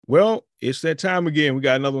Well, it's that time again. We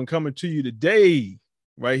got another one coming to you today.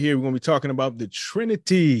 Right here, we're going to be talking about the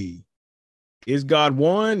Trinity. Is God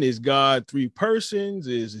one? Is God three persons?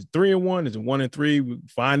 Is it 3 in 1? Is it 1 in 3? We'll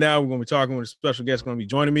find out. We're going to be talking with a special guest going to be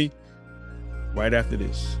joining me right after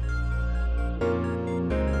this.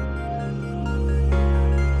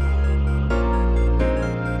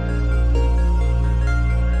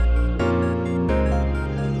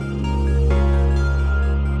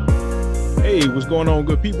 Hey, what's going on,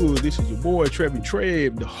 good people? This is your boy, Trevi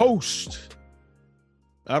Treb, the host.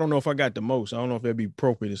 I don't know if I got the most. I don't know if that'd be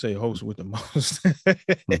appropriate to say host with the most.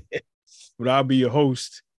 But I'll be your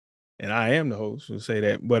host, and I am the host. We'll say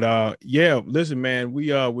that. But yeah, listen, man,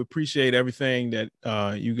 we appreciate everything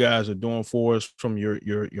that you guys are doing for us, from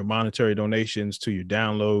your monetary donations to your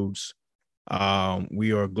downloads.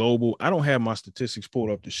 We are global. I don't have my statistics pulled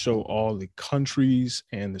up to show all the countries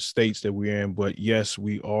and the states that we're in, but yes,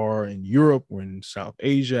 we are in Europe, we're in South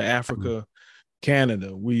Asia, Africa,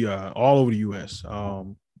 Canada. We are all over the US.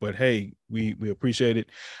 But hey, we appreciate it.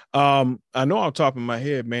 I know off the top of my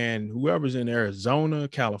head, man, whoever's in Arizona,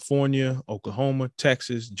 California, Oklahoma,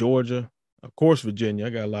 Texas, Georgia, of course, Virginia. I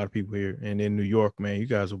got a lot of people here, and in New York, man, you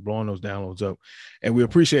guys are blowing those downloads up, and we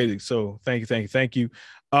appreciate it. So thank you.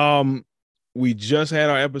 We just had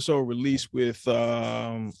our episode released with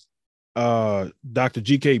Dr.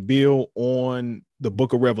 G.K. Bill on the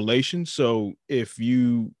Book of Revelation. So if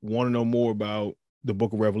you want to know more about the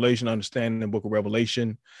Book of Revelation, understanding the Book of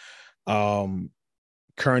Revelation, current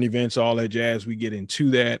events, all that jazz, we get into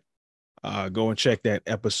that. Go and check that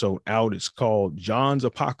episode out. It's called John's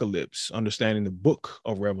Apocalypse, Understanding the Book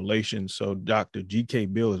of Revelation. So Dr. G.K.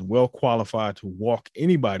 Bill is well qualified to walk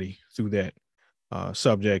anybody through that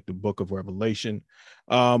subject, the Book of Revelation.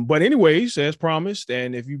 But anyways, as promised,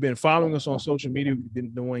 and if you've been following us on social media, we've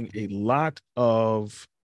been doing a lot of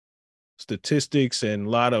statistics and a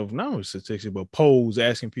lot of, not only statistics, but polls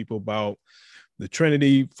asking people about the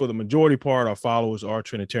Trinity. For the majority part, our followers are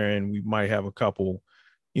Trinitarian. We might have a couple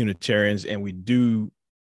Unitarians, and we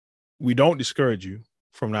don't discourage you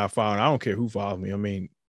from not following. I don't care who follows me. I mean,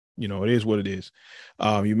 it is what it is.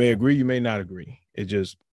 You may agree, you may not agree. It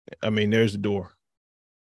just, there's the door.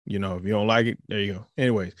 If you don't like it, there you go.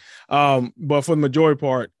 Anyways, but for the majority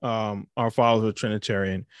part, our followers are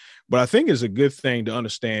Trinitarian. But I think it's a good thing to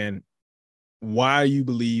understand why you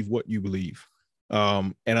believe what you believe.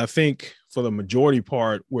 And I think for the majority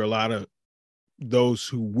part, where a lot of those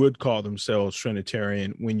who would call themselves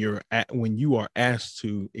Trinitarian, when you are asked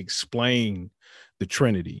to explain the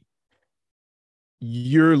Trinity,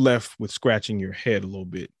 you're left with scratching your head a little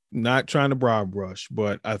bit. Not trying to broad brush,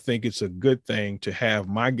 but I think it's a good thing to have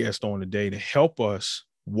my guest on today to help us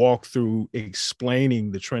walk through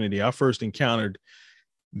explaining the Trinity. I first encountered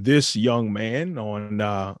this young man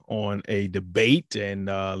on a debate, and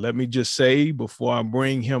let me just say before I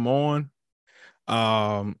bring him on,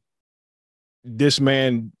 this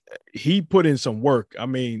man, he put in some work.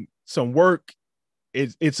 Some work.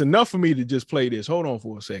 It's enough for me to just play this. Hold on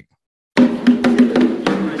for a second.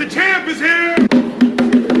 The champ is here.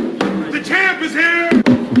 The champ is here.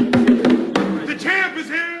 The champ is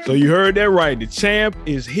here. So you heard that right. The champ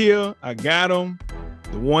is here. I got him.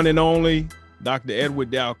 The one and only Dr.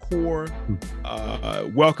 Edward Dalcour.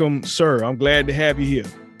 Welcome, sir. I'm glad to have you here.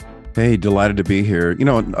 Hey, delighted to be here.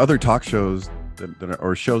 Other talk shows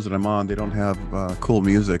or shows that I'm on, they don't have cool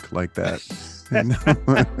music like that.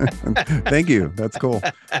 Thank you. That's cool.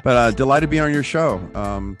 But delighted to be on your show,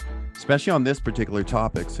 especially on this particular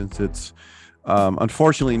topic, since it's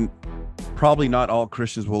unfortunately probably not all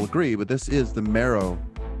Christians will agree, but this is the marrow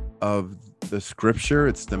of the scripture.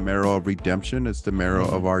 It's the marrow of redemption. It's the marrow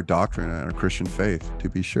of our doctrine and our Christian faith, to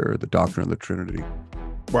be sure, the doctrine of the Trinity.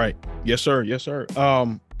 Right. Yes, sir.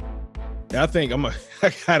 I think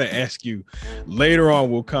I gotta ask you later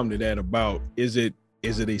on. We'll come to that about is it a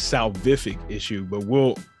salvific issue, but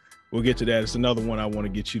we'll get to that. It's another one I want to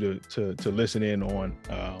get you to listen in on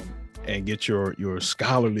and get your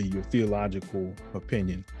scholarly, your theological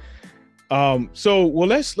opinion. So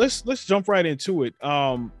let's jump right into it.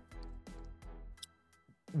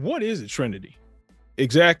 What is a Trinity?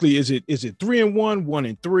 Exactly. Is it 3 in 1, 1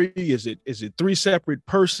 in 3? Is it 3 separate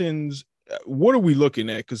persons? What are we looking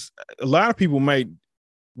at? Because a lot of people might,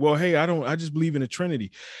 I just believe in a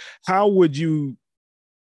Trinity. How would you,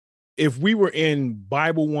 if we were in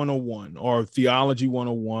Bible 101 or Theology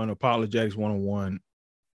 101, Apologetics 101,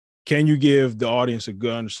 can you give the audience a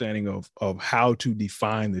good understanding of how to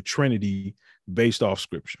define the Trinity based off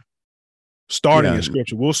scripture? Starting at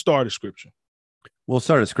scripture. We'll start at scripture. We'll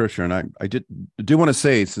start at scripture. And I do want to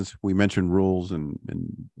say, since we mentioned rules and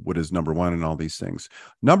what is number one and all these things,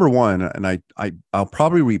 number one, and I'll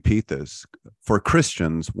probably repeat this for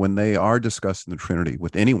Christians when they are discussing the Trinity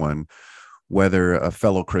with anyone, whether a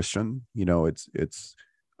fellow Christian, I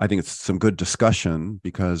think it's some good discussion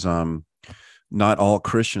because not all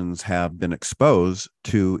Christians have been exposed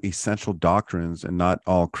to essential doctrines, and not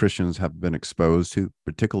all Christians have been exposed to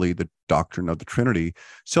particularly the doctrine of the Trinity.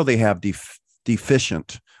 So they have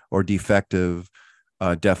deficient or defective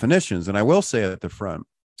definitions. And I will say at the front,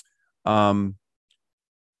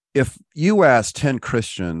 if you ask 10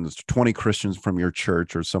 Christians, 20 Christians from your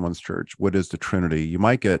church or someone's church, what is the Trinity? You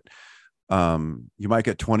might get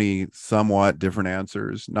 20 somewhat different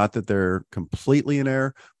answers. Not that they're completely in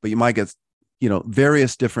error, but you might get,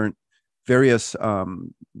 various different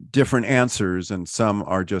answers, and some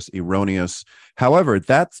are just erroneous. However,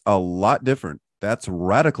 that's a lot different. That's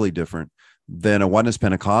radically different than a Oneness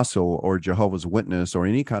Pentecostal or Jehovah's Witness or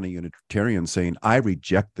any kind of Unitarian saying, I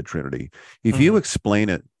reject the Trinity. If you explain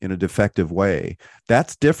it in a defective way,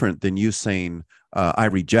 that's different than you saying, I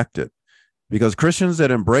reject it. Because Christians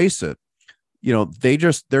that embrace it,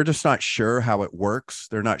 they're just not sure how it works.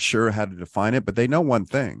 They're not sure how to define it, but they know one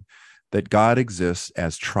thing, that God exists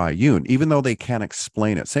as triune, even though they can't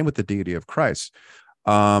explain it. Same with the deity of Christ.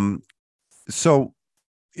 So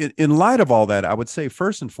in light of all that, I would say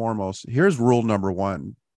first and foremost, here's rule number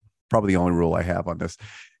one, probably the only rule I have on this.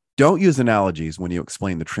 Don't use analogies when you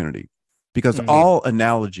explain the Trinity, because all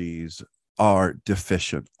analogies are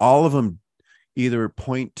deficient. All of them either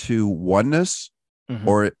point to oneness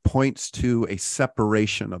or it points to a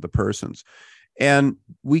separation of the persons. And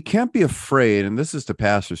we can't be afraid, and this is to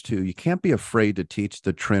pastors too, you can't be afraid to teach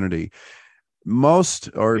the Trinity. Most,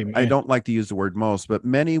 or Amen. I don't like to use the word most, but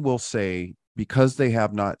many will say, because they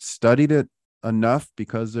have not studied it enough,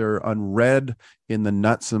 because they're unread in the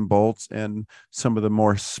nuts and bolts and some of the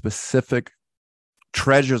more specific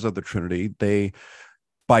treasures of the Trinity,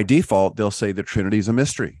 by default, they'll say the Trinity is a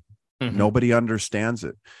mystery. Nobody understands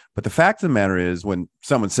it. But the fact of the matter is, when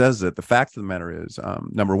someone says it, the fact of the matter is,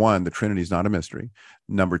 number one, the Trinity is not a mystery.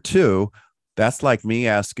 Number two, that's like me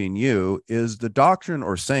asking you, is the doctrine,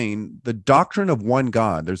 or saying the doctrine of one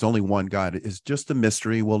God, there's only one God, is just a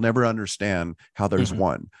mystery. We'll never understand how there's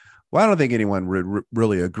one. Well, I don't think anyone would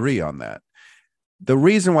really agree on that. The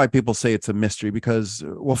reason why people say it's a mystery, because,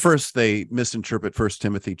 well, first they misinterpret 1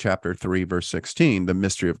 Timothy chapter 3, verse 16, the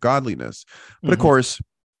mystery of godliness. But of course,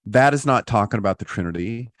 that is not talking about the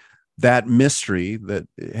Trinity. That mystery that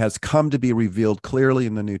has come to be revealed clearly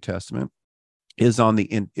in the New Testament is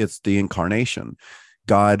it's the incarnation.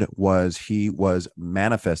 He was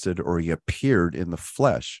manifested, or he appeared in the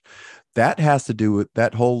flesh. That has to do with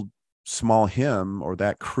that whole small hymn, or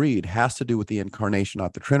that creed has to do with the incarnation,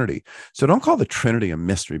 not the Trinity. So don't call the Trinity a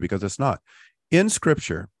mystery, because it's not. In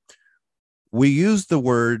Scripture, we use the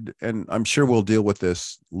word, and I'm sure we'll deal with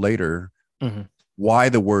this later, why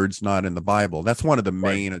the word's not in the Bible. That's one of the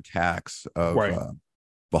main attacks of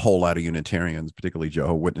a whole lot of Unitarians, particularly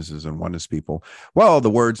Jehovah's Witnesses and Oneness people. Well, the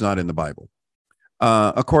word's not in the Bible.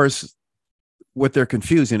 Of course, what they're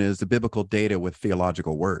confusing is the biblical data with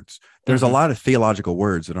theological words. There's a lot of theological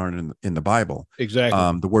words that aren't in the Bible.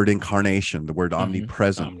 Exactly. The word incarnation, the word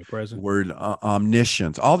omnipresent, the word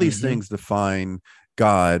omniscience, all these things define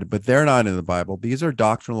God, but they're not in the Bible. These are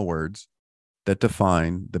doctrinal words that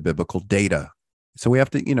define the biblical data. So we have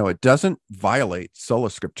to, it doesn't violate sola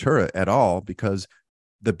scriptura at all, because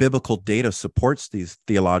the biblical data supports these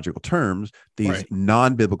theological terms, these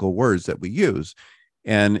non-biblical words that we use.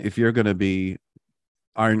 And if you're going to be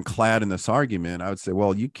ironclad in this argument, I would say,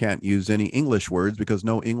 well, you can't use any English words, because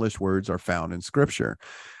no English words are found in Scripture.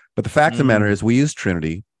 But the fact of the matter is, we use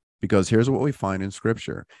Trinity because here's what we find in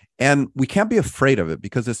Scripture. And we can't be afraid of it,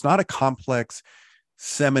 because it's not a complex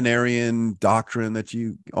seminarian doctrine that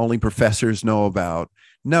only professors know about.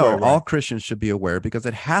 No, all Christians should be aware, because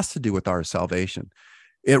it has to do with our salvation.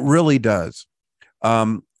 It really does.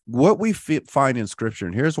 What we find in Scripture,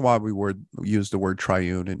 and here's why we use the word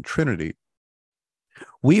triune and Trinity.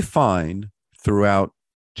 We find throughout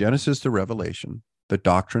Genesis to Revelation the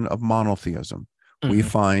doctrine of monotheism. We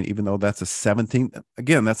find, even though that's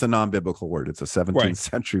that's a non-biblical word, it's a 17th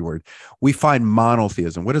century word, we find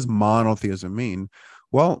monotheism. What does monotheism mean?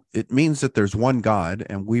 Well, it means that there's one God,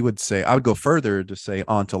 and I would go further to say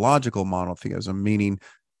ontological monotheism, meaning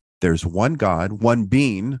there's one God, one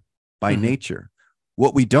being by nature.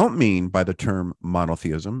 What we don't mean by the term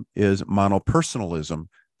monotheism is monopersonalism,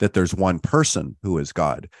 that there's one person who is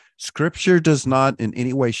God. Scripture does not in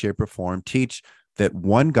any way, shape, or form teach that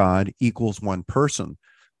one God equals one person.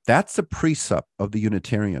 That's the precept of the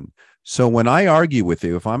Unitarian. So when I argue with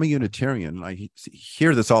you, if I'm a Unitarian, I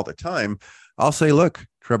hear this all the time, I'll say, look,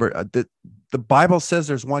 Trevor, the Bible says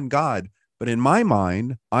there's one God, but in my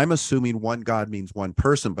mind, I'm assuming one God means one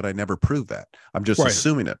person, but I never prove that. I'm just Right.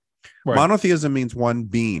 assuming it. Right. Monotheism means one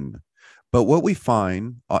being. But what we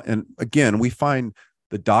find, and again, we find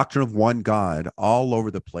the doctrine of one God all over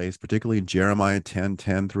the place, particularly in Jeremiah 10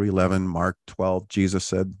 through 11, Mark 12. Jesus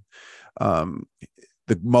said, the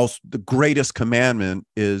greatest commandment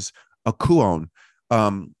is akuon,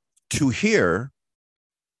 to hear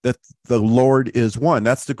that the Lord is one.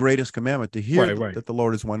 That's the greatest commandment, to hear that the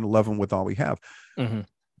Lord is one, to love him with all we have. Mm-hmm.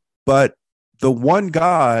 But the one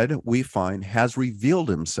God, we find, has revealed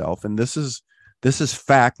himself, and this is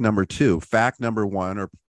fact number two. Fact number one,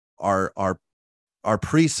 or our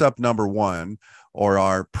precept number one, or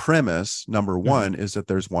our premise number one, is that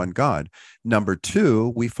there's one God. Number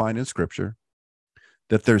two, we find in Scripture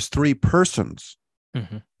that there's three persons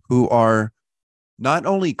who are not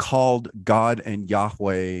only called God and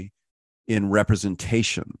Yahweh in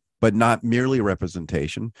representation, but not merely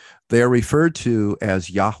representation. They are referred to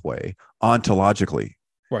as Yahweh ontologically.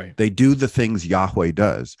 Right. They do the things Yahweh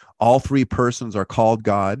does. All three persons are called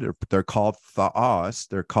God. They're called Theos.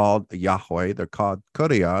 They're called Yahweh. They're called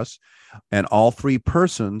Kurios. And all three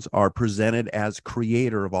persons are presented as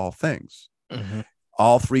creator of all things.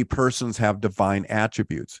 All three persons have divine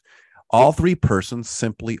attributes. All three persons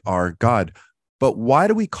simply are God. But why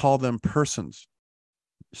do we call them persons?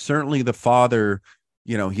 Certainly the Father,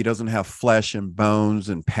 he doesn't have flesh and bones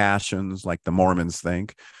and passions like the Mormons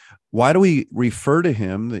think. Why do we refer to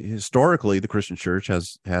him? Historically, the Christian church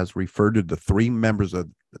has referred to the three members of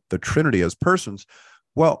the Trinity as persons.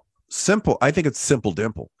 Well, simple. I think it's simple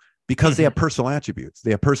dimple, because they have personal attributes.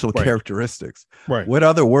 They have personal characteristics. Right. What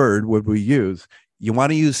other word would we use? You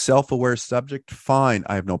want to use self-aware subject? Fine.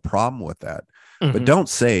 I have no problem with that. But don't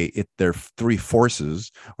say they're three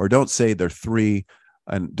forces, or don't say they're three,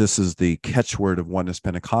 and this is the catchword of Oneness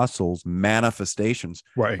Pentecostals, manifestations.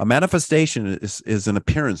 Right. A manifestation is an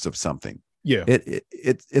appearance of something. Yeah.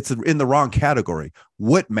 It's in the wrong category.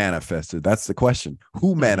 What manifested? That's the question.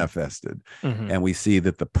 Who manifested? And we see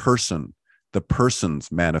that the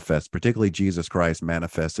persons manifest, particularly Jesus Christ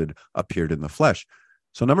manifested, appeared in the flesh.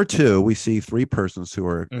 So number two, we see three persons who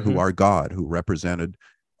are God, who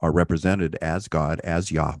are represented as God,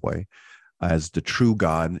 as Yahweh, as the true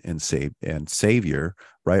God and Savior,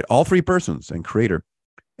 right? All three persons and creator.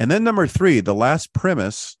 And then number three, the last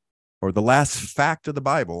premise, or the last fact of the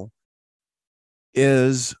Bible,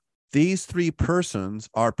 is these three persons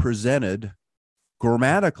are presented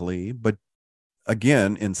grammatically, but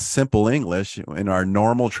again, in simple English, in our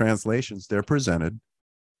normal translations, they're presented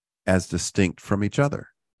as distinct from each other.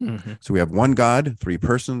 So we have one God, three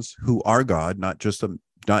persons who are God, not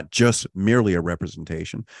just merely a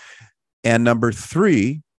representation. And number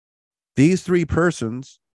three, these three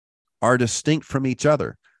persons are distinct from each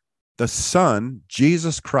other. The Son,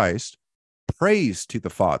 Jesus Christ, prays to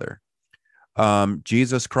the Father.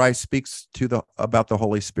 Jesus Christ speaks about the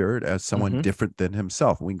Holy Spirit as someone different than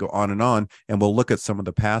himself. We can go on, and we'll look at some of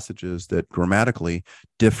the passages that grammatically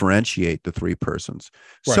differentiate the three persons.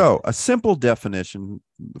 Right. So a simple definition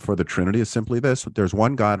for the Trinity is simply this: there's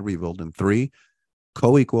one God revealed in three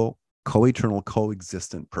co-equal, co-eternal,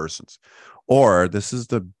 coexistent persons. Or this is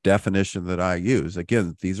the definition that I use.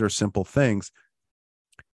 Again, these are simple things.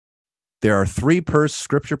 There are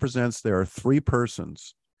Scripture presents there are three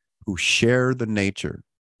persons who share the nature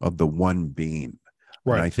of the one being.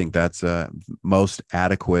 Right. And I think that's a most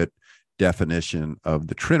adequate definition of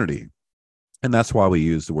the Trinity. And that's why we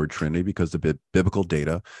use the word Trinity, because the biblical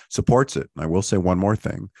data supports it. And I will say one more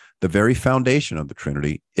thing. The very foundation of the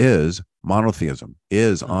Trinity is monotheism,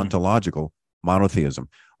 is ontological monotheism.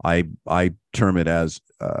 I term it as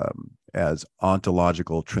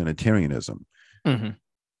ontological Trinitarianism,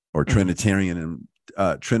 or Trinitarian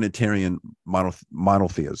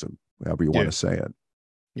monotheism, however you want to say it.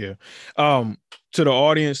 Yeah. To the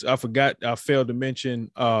audience, I failed to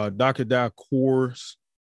mention Dr. Dacor's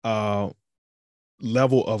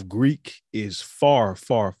level of Greek is far,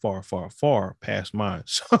 far, far, far, far past mine.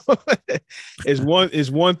 So it's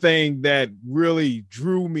one thing that really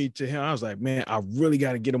drew me to him. I was like, man, I really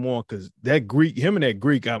got to get him on, because that Greek,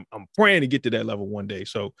 I'm praying to get to that level one day.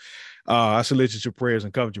 So I solicit your prayers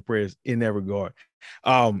and covet your prayers in that regard.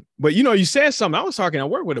 But you said something. I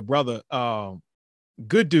worked with a brother,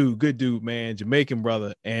 good dude, man, Jamaican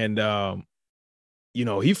brother. And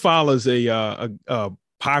he follows a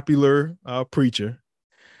popular preacher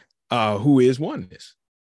who is oneness.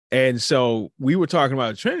 And so we were talking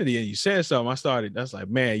about Trinity, and you said something. I was like,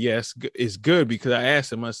 man, yes, it's good, because I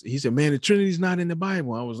asked him. He said, man, the Trinity's not in the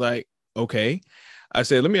Bible. I was like, okay. I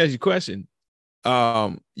said, let me ask you a question.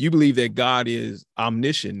 You believe that God is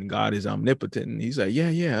omniscient, God is omnipotent? And he's like,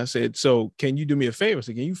 yeah. I said, so can you do me a favor?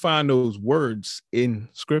 So can you find those words in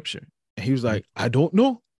Scripture? And he was like, I don't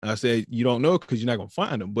know. I said, you don't know because you're not going to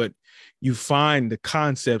find them, but you find the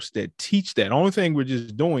concepts that teach that. Only thing we're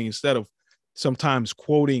just doing, instead of sometimes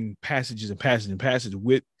quoting passages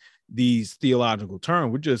with these theological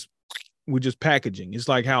terms, we're just packaging. It's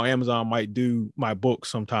like how Amazon might do my books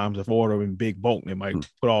sometimes. If I order in big bulk, they might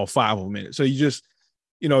put all 5 of them in it. So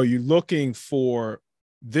you're looking for,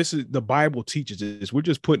 this is, the Bible teaches this. We're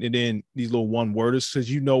just putting it in these little one worders,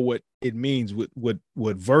 because you know what it means. What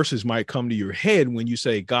verses might come to your head when you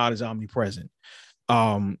say God is omnipresent,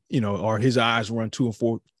 or his eyes run to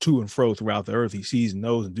and fro throughout the earth. He sees and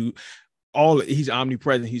knows and do all. He's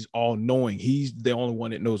omnipresent. He's all knowing. He's the only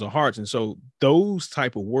one that knows our hearts. And so those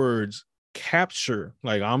type of words capture,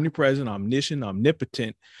 like omnipresent, omniscient,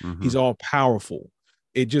 omnipotent. He's all powerful.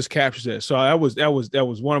 It just captures that. So that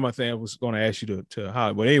was one of my things I was going to ask you to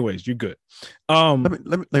highlight. But anyways, you're good.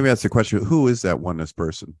 Let me ask the question. Who is that oneness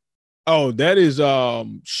person? Oh, that is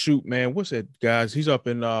shoot, man. What's that, guys? He's up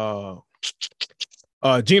in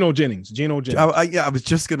Geno Jennings. I was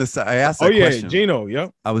just gonna say. I asked that question. Geno.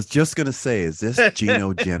 Yep. I was just gonna say, is this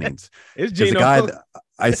Geno Jennings? It's Geno. The guy that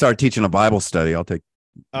I started teaching a Bible study. I'll take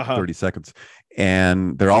 30 seconds.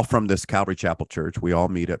 And they're all from this Calvary Chapel church. We all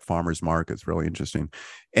meet at farmers markets. Really interesting.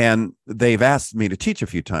 And they've asked me to teach a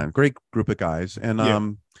few times. Great group of guys. And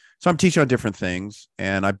so I'm teaching on different things.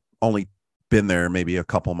 And I've only been there maybe a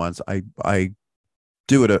couple months. I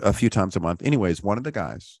do it a few times a month. Anyways, one of the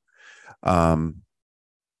guys,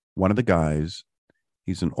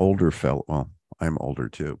 he's an older fellow. Well, I'm older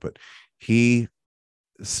too, but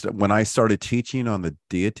when I started teaching on the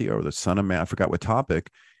deity or the Son of Man, I forgot what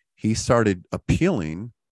topic, he started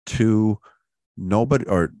appealing to nobody,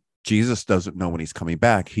 or Jesus doesn't know when he's coming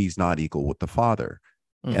back. He's not equal with the Father.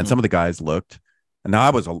 And some of the guys looked, and now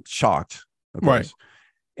I was shocked, of course. Right.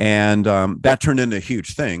 And that turned into a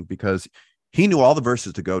huge thing, because he knew all the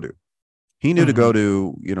verses to go to. He knew to go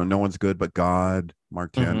to, no one's good but God,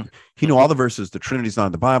 Mark 10. He knew all the verses. The Trinity's not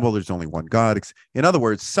in the Bible. There's only one God. In other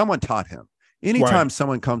words, someone taught him. Anytime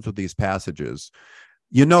someone comes with these passages,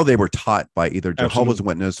 they were taught by either Jehovah's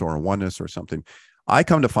Witness or a oneness or something. I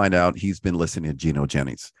come to find out he's been listening to Geno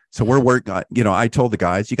Jennings. So we're working on, I told the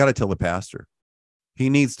guys, you got to tell the pastor. He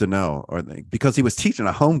needs to know, because he was teaching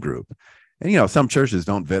a home group. And, some churches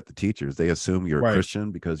don't vet the teachers. They assume you're a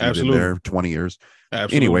Christian because you've been there 20 years.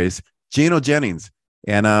 Anyways, Geno Jennings.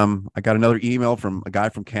 And I got another email from a guy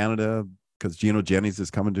from Canada, because Geno Jennings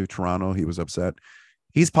is coming to Toronto. He was upset.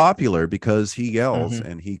 He's popular because he yells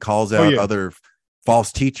and he calls out other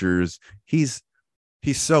false teachers. He's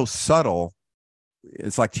so subtle.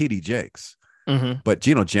 It's like T.D. Jakes. But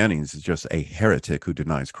Geno Jennings is just a heretic who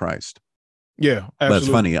denies Christ. Yeah, absolutely. But it's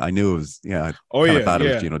funny. I knew it was, I thought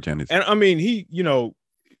it was Geno Jennings. And I mean, he,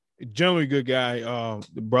 generally good guy,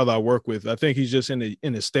 the brother I work with. I think he's just in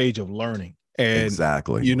the stage of learning. And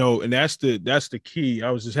exactly. And that's the key.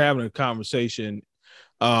 I was just having a conversation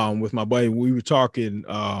with my buddy. We were talking,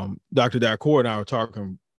 Dr. Dacour and I were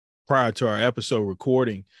talking prior to our episode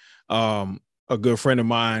recording. A good friend of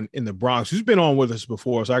mine in the Bronx, who's been on with us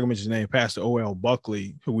before, so I can mention his name, Pastor O.L.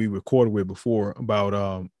 Buckley, who we recorded with before,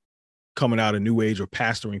 about coming out of New Age, or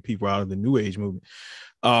pastoring people out of the New Age movement.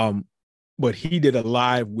 But he did a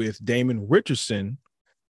live with Damon Richardson,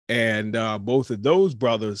 and both of those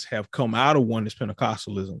brothers have come out of oneness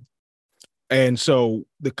Pentecostalism. And so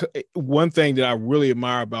the one thing that I really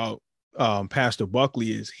admire about Pastor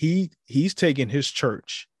Buckley is he's taken his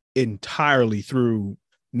church entirely through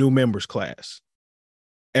new members class.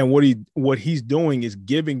 And what he's doing is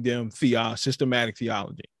giving them systematic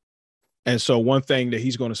theology. And so one thing that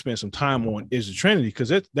he's going to spend some time on is the Trinity, because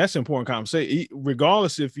that's an important conversation.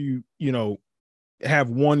 Regardless if you have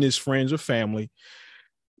oneness friends or family,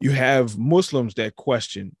 you have Muslims that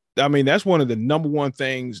question. I mean, that's one of the number one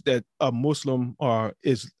things that a Muslim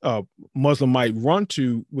might run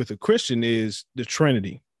to with a Christian is the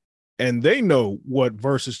Trinity. And they know what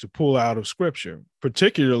verses to pull out of Scripture.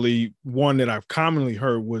 Particularly one that I've commonly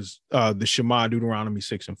heard was the Shema, Deuteronomy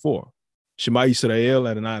 6:4. Shema Yisrael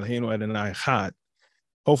Adonai Eloheinu Adonai Echad.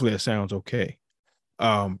 Hopefully that sounds okay.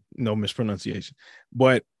 No mispronunciation.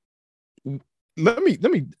 But let me,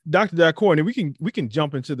 Dr. Dacour, and we can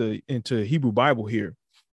jump into Hebrew Bible here.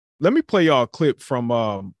 Let me play y'all a clip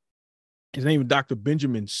from his name is Dr.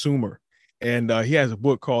 Benjamin Sumer. And he has a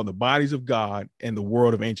book called The Bodies of God and the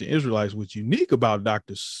World of Ancient Israelites. What's unique about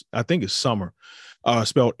Dr. I think it's Sommer,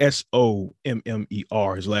 spelled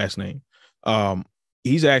Sommer, his last name.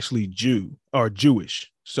 He's actually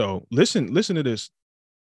Jewish. So listen to this,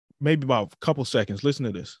 maybe about a couple seconds. Listen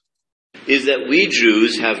to this. Is that we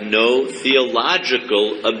Jews have no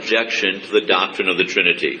theological objection to the doctrine of the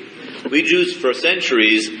Trinity. We Jews for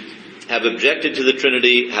centuries have objected to the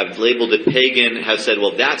Trinity, have labeled it pagan, have said,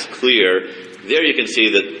 well, that's clear. There you can see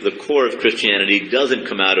that the core of Christianity doesn't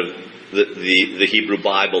come out of the Hebrew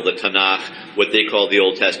Bible, the Tanakh, what they call the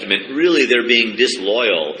Old Testament. Really, they're being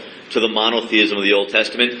disloyal to the monotheism of the Old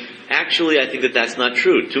Testament. Actually, I think that that's not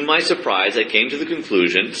true. To my surprise, I came to the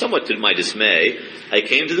conclusion, somewhat to my dismay, I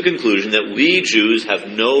came to the conclusion that we Jews have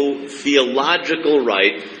no theological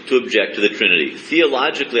right to object to the Trinity.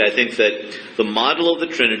 Theologically, I think that the model of the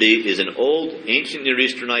Trinity is an old, ancient Near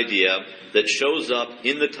Eastern idea that shows up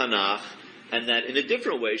in the Tanakh and that in a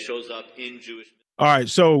different way shows up in Jewish. All right.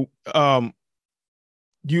 So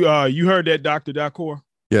you heard that, Dr. Dakor?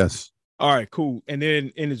 Yes. All right, cool. And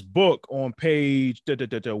then in his book on page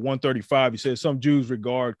 135, he says some Jews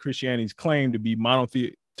regard Christianity's claim to be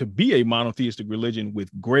a monotheistic religion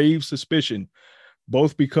with grave suspicion,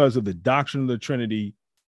 both because of the doctrine of the Trinity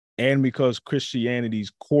and because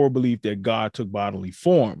Christianity's core belief that God took bodily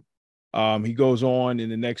form. He goes on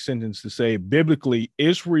in the next sentence to say, biblically,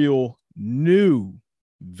 Israel knew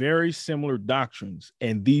very similar doctrines,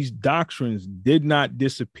 and these doctrines did not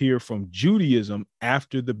disappear from Judaism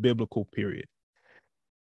after the biblical period.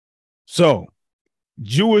 So,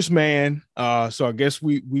 Jewish man, so I guess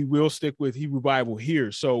we will stick with Hebrew Bible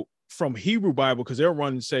here. So from Hebrew Bible, because they'll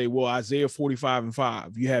run and say, well, Isaiah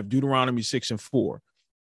 45:5, you have Deuteronomy 6:4.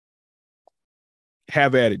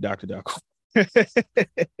 Have at it, Dr. Daco.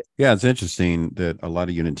 Yeah, it's interesting that a lot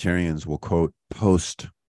of Unitarians will quote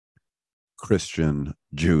post-Christian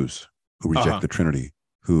Jews who reject the Trinity,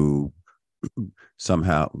 who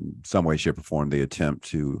somehow, some way, shape, or form, they attempt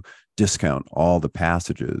to discount all the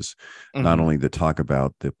passages, not only that talk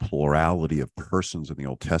about the plurality of persons in the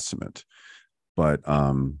Old Testament, but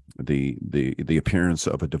the appearance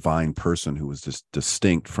of a divine person who was just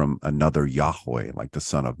distinct from another Yahweh, like the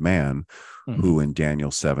Son of Man, who in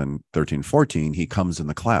Daniel 7:13-14, he comes in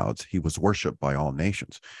the clouds. He was worshipped by all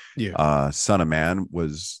nations. Son of Man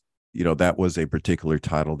was, that was a particular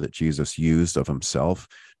title that Jesus used of himself.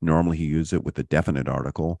 Normally he used it with a definite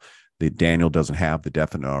article. Daniel doesn't have the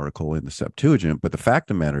definite article in the Septuagint, but the fact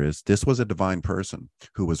of the matter is this was a divine person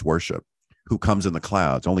who was worshipped, who comes in the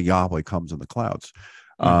clouds. Only Yahweh comes in the clouds.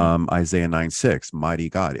 Isaiah 9:6, mighty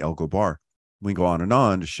God, El Gobar. We go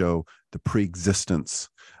on to show the preexistence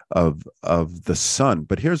of the Son.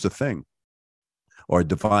 But here's the thing, or a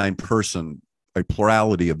divine person, a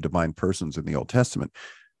plurality of divine persons in the Old Testament.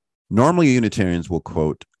 Normally Unitarians will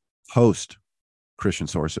quote post-Christian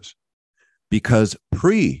sources, because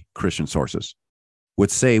pre-Christian sources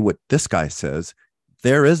would say what this guy says.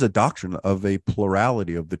 There is a doctrine of a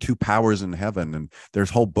plurality of the two powers in heaven, and there's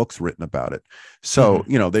whole books written about it. So,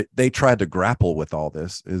 they tried to grapple with all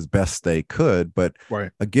this as best they could. But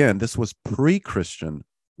again, this was pre-Christian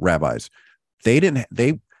rabbis.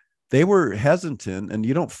 They were hesitant, and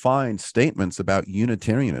you don't find statements about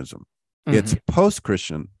Unitarianism. It's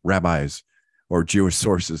post-Christian rabbis or Jewish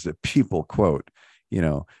sources that people quote.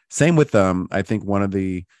 Same with I think one of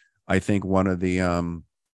the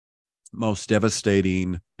most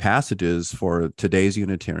devastating passages for today's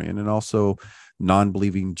Unitarian and also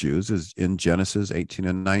non-believing Jews is in Genesis 18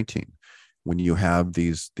 and 19, when you have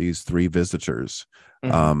these three visitors.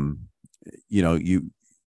 You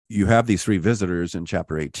have these three visitors in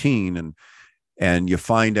chapter 18, and you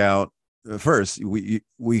find out first, we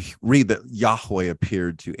read that Yahweh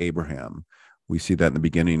appeared to Abraham. We see that in the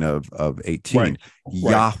beginning of 18.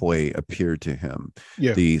 Yahweh appeared to him.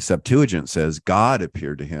 The Septuagint says God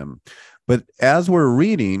appeared to him. But as we're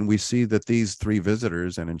reading, we see that these three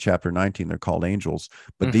visitors, and in chapter 19, they're called angels,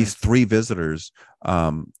 but these three visitors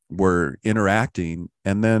were interacting.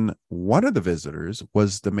 And then one of the visitors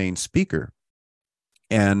was the main speaker.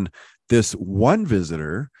 And this one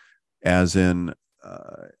visitor, as in,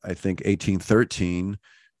 I think 18:13,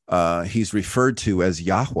 he's referred to as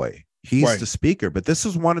Yahweh. He's the speaker, but this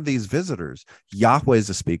is one of these visitors. Yahweh is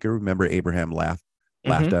the speaker. Remember, Abraham laughed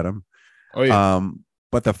at him.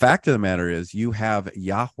 But the fact of the matter is, you have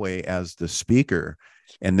Yahweh as the speaker,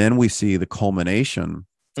 and then we see the culmination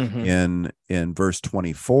in verse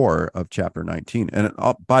 24 of chapter 19. And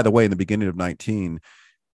by the way, in the beginning of 19,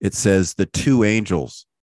 it says the two angels,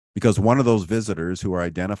 because one of those visitors who are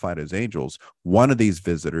identified as angels, one of these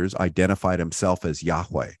visitors identified himself as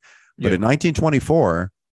Yahweh. But in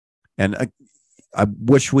 1924. And I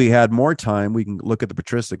wish we had more time. We can look at the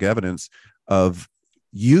patristic evidence of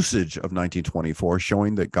usage of 1924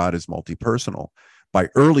 showing that God is multi-personal by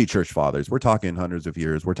early church fathers. We're talking hundreds of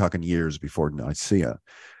years. We're talking years before Nicaea.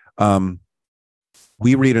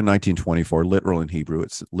 We read in 1924, literal in Hebrew,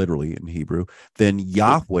 it's literally in Hebrew, then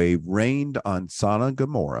Yahweh rained on Sodom and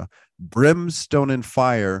Gomorrah, brimstone and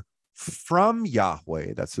fire from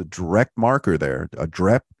Yahweh. That's a direct marker there, a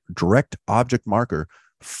direct object marker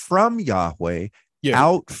from Yahweh,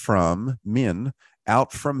 out from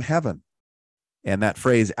heaven. And that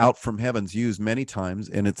phrase out from heaven is used many times,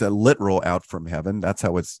 and it's a literal out from heaven. That's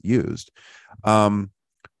how it's used.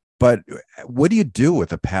 But what do you do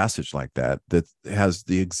with a passage like that has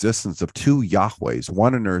the existence of two Yahwehs,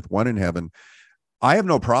 one on earth, one in heaven? I have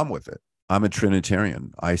no problem with it. I'm a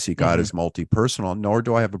Trinitarian. I see God as multi-personal, nor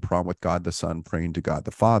do I have a problem with God the Son praying to God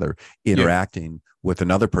the Father, interacting with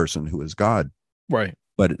another person who is God. Right.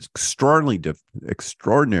 But it's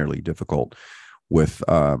extraordinarily difficult with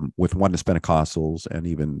oneness Pentecostals and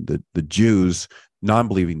even the Jews,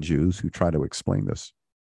 non-believing Jews, who try to explain this.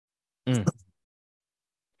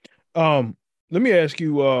 Let me ask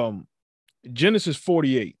you, Genesis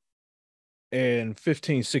 48 and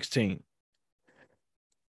 15:16.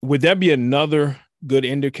 Would that be another good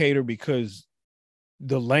indicator? Because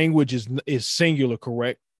the language is singular,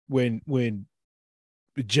 correct? When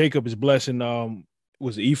Jacob is blessing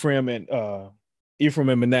was Ephraim and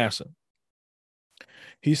Manasseh.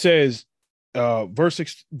 He says,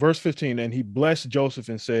 verse 15, and he blessed Joseph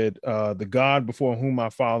and said, the God before whom my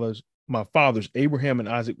fathers Abraham and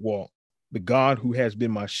Isaac walked, the God who has been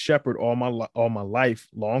my shepherd all my life,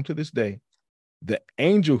 long to this day, the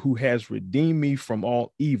angel who has redeemed me from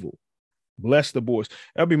all evil, bless the boys.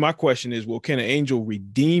 That'll be my question is, well, can an angel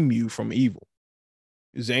redeem you from evil?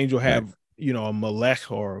 Does the angel have, a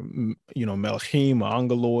melech or, melchim, or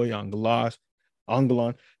angeloi, angelos,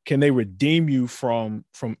 angelon? Can they redeem you from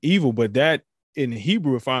evil? But that in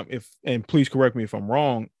Hebrew, and please correct me if I'm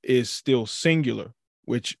wrong, is still singular,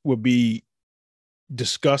 which would be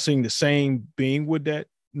discussing the same being. Would that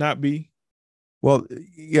not be? Well,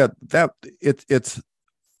 yeah,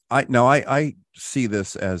 I see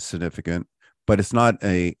this as significant, but it's not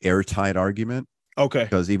a airtight argument. Okay.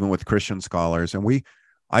 Because even with Christian scholars, and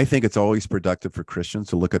I think it's always productive for Christians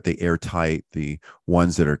to look at the airtight, the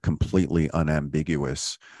ones that are completely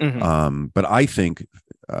unambiguous. But I think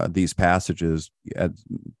these passages,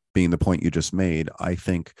 being the point you just made, I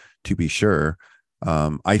think, to be sure,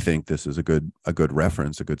 I think this is a good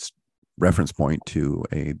reference, a good reference point to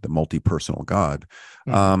the multi-personal God.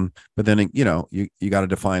 But then, you got to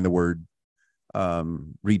define the word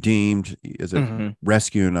redeemed. Is it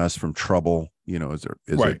rescuing us from trouble? Is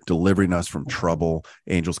it delivering us from trouble?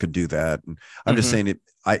 Angels could do that. And I'm just saying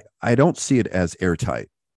I don't see it as airtight.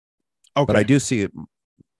 Okay. But I do see it,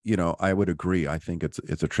 I would agree. I think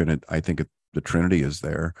it's a Trinity. I think the Trinity is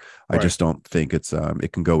there. I just don't think it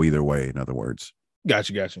can go either way, in other words.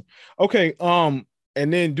 Gotcha. Okay. And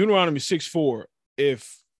then Deuteronomy 6:4,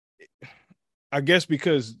 I guess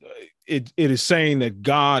because it is saying that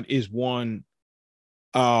God is one,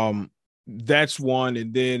 that's one.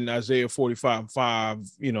 And then Isaiah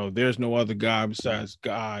 45:5, there's no other God besides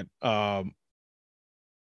God. How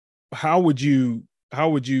would you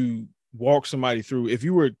walk somebody through, if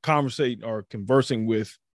you were conversing or conversing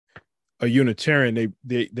with a Unitarian,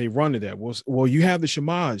 they run to that. Well, you have the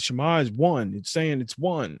Shema. Shema is one. It's saying it's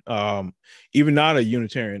one. Even not a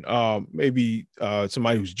Unitarian, maybe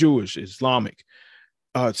somebody who's Jewish, Islamic.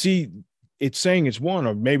 See, it's saying it's one,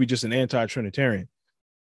 or maybe just an anti-Trinitarian.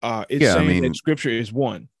 It's saying that Scripture is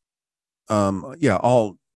one.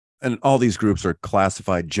 All these groups are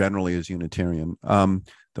classified generally as Unitarian.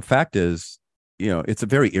 The fact is, it's a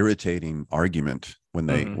very irritating argument when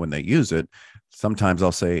they use it. Sometimes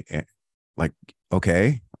I'll say, like,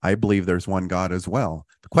 okay, I believe there's one God as well.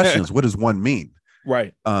 The question is, what does one mean?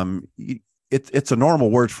 Right. It's a normal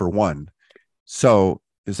word for one. So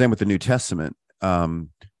the same with the New Testament. One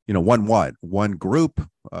what? One group,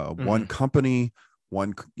 one company,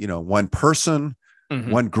 one person,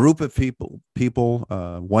 one group of people,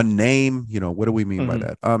 one name. What do we mean by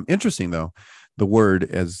that? Interesting though, the word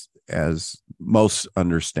as most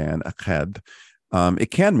understand, echad,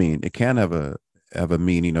 it can have a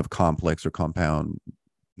meaning of complex or compound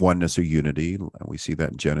oneness or unity. We see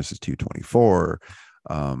that in Genesis 2:24,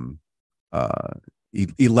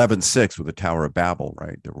 11:6 with the Tower of Babel,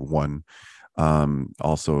 right? There were one.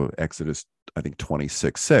 Also Exodus, I think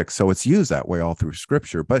 26:6. So it's used that way all through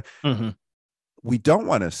Scripture. But we don't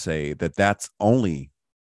want to say that that's only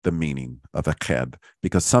the meaning of echad,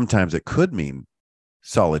 because sometimes it could mean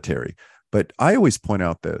solitary. But I always point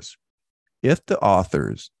out this: if the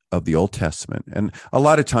authors of the Old Testament, and a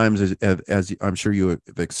lot of times, as I'm sure you have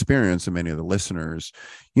experienced, and many of the listeners,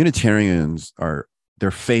 Unitarians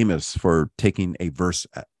they're famous for taking a verse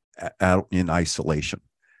out in isolation.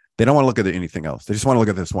 They don't want to look at anything else. They just want to look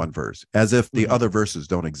at this one verse, as if the other verses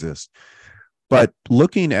don't exist. But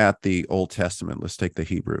looking at the Old Testament, let's take the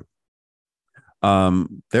Hebrew.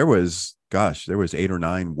 There was 8 or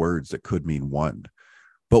 9 words that could mean one,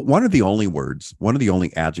 but one of the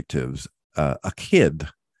only adjectives, a kid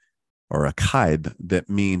or a kaid, that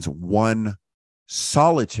means one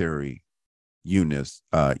solitary unit,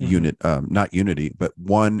 not unity, but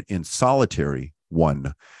one in solitary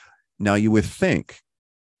one. Now you would think,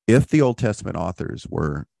 if the Old Testament authors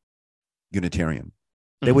were Unitarian,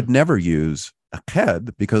 they would never use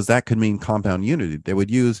aked, because that could mean compound unity. They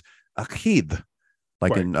would use akid,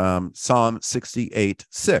 like in Psalm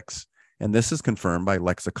 68:6. And this is confirmed by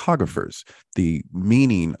lexicographers. The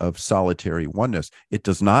meaning of solitary oneness, it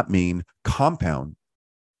does not mean compound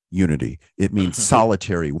unity. It means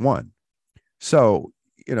solitary one. So,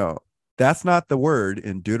 that's not the word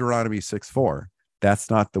in Deuteronomy 6:4.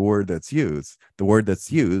 That's not the word that's used. The word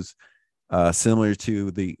that's used, similar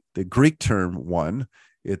to the Greek term one,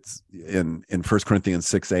 it's in 1 Corinthians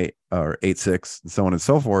 6:8 or 8:6, and so on and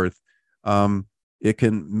so forth. It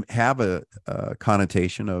can have a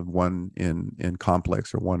connotation of one in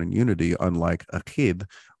complex or one in unity, unlike akid,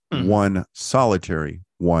 one solitary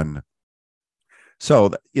one.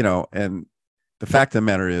 So, and the fact of the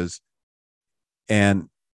matter is, and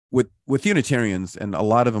with Unitarians, and a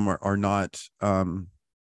lot of them are not,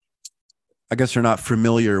 I guess they're not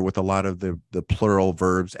familiar with a lot of the plural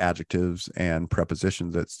verbs, adjectives, and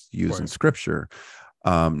prepositions that's used in Scripture.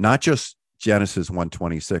 Not just Genesis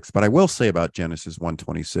 1:26, but I will say about Genesis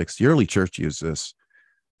 1:26, the early church used this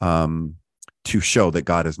to show that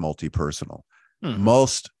God is multi-personal.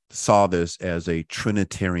 Most saw this as a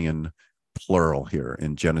Trinitarian plural here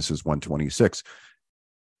in Genesis 1:26.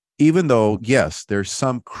 Even though, yes, there's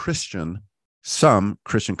some Christian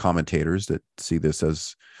commentators that see this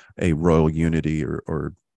as a royal unity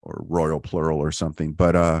or royal plural or something,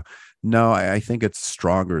 but no, I think it's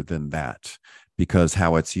stronger than that, because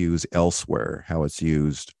how it's used elsewhere, how it's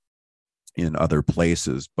used in other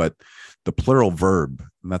places. But the plural verb,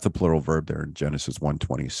 and that's a plural verb there in Genesis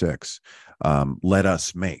 1:26, let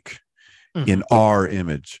us make in our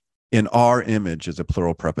image. In our image is a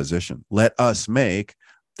plural preposition. Let us make,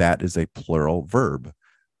 that is a plural verb.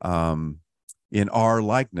 In our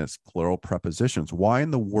likeness, plural prepositions. Why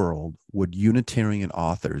in the world would Unitarian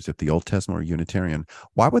authors, if the Old Testament were Unitarian,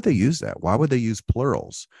 why would they use that? Why would they use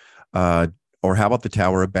plurals? Or how about the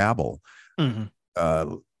Tower of Babel?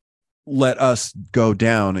 Let us go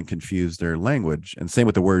down and confuse their language. And same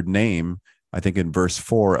with the word name. I think in verse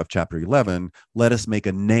 4 of chapter 11, let us make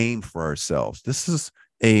a name for ourselves. This is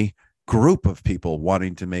a group of people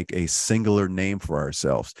wanting to make a singular name for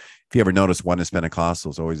ourselves. If you ever notice, Oneness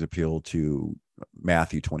Pentecostals always appeal to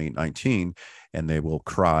Matthew 28:19, and they will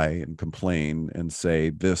cry and complain and say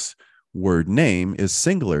this word name is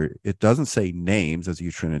singular. It doesn't say names, as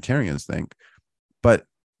you Trinitarians think, but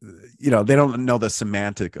they don't know the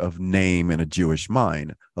semantic of name in a Jewish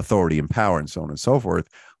mind, authority and power, and so on and so forth.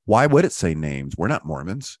 Why would it say names? We're not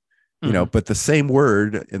Mormons. But the same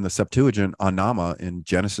word in the Septuagint, anama, in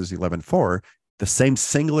Genesis 11:4, the same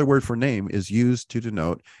singular word for name is used to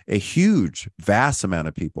denote a huge, vast amount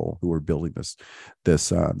of people who are building this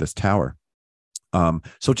tower.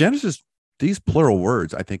 So Genesis, these plural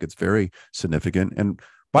words, I think it's very significant. And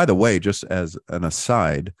by the way, just as an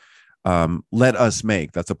aside, let us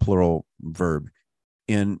make, that's a plural verb.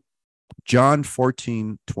 In John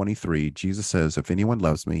 14:23, Jesus says, if anyone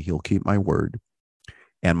loves me, he'll keep my word,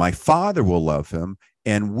 and my Father will love him,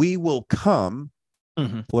 and we will come,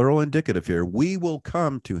 plural indicative here, we will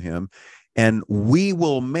come to him, and we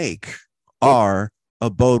will make our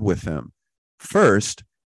abode with him. First,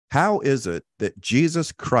 how is it that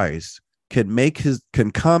Jesus Christ can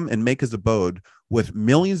come and make his abode with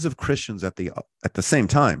millions of Christians at the same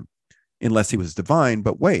time, unless he was divine?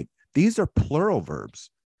 But wait, these are plural verbs.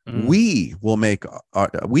 We will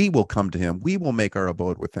come to him. We will make our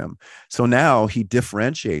abode with him. So now he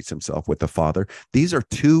differentiates himself with the Father. These are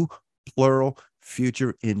two plural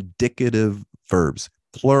future indicative verbs,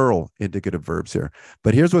 plural indicative verbs here.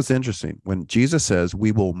 But here's what's interesting. When Jesus says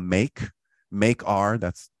we will make our,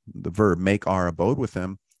 that's the verb, make our abode with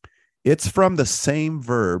him, it's from the same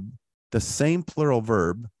verb, the same plural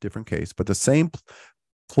verb, different case, but the same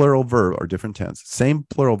plural verb, or different tense, same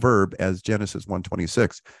plural verb as Genesis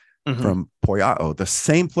 1:26 from poiao, the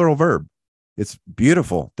same plural verb. It's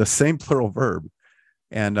beautiful. The same plural verb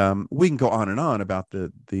And we can go on and on about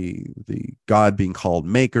the God being called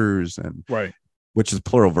makers, and Right. which is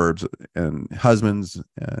plural verbs, and husbands,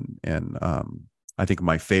 and I think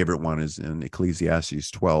my favorite one is in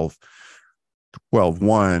Ecclesiastes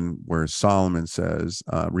 12:1, where Solomon says,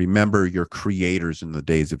 remember your creators in the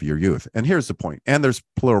days of your youth. And here's the point. And there's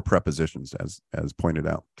plural prepositions, as pointed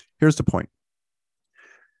out. Here's the point.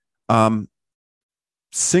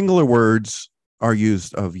 Singular words are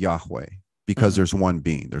used of Yahweh because there's one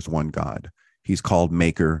being, there's one God. He's called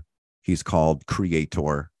maker, he's called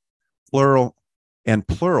creator. Plural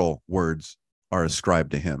words are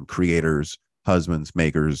ascribed to him: creators, husbands,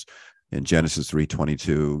 makers. In Genesis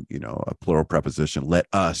 3:22, a plural preposition, let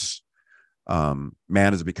us.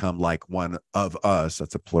 Man has become like one of us.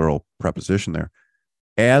 That's a plural preposition there.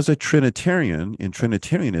 As a Trinitarian, in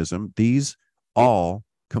Trinitarianism, these all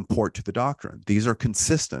comport to the doctrine. These are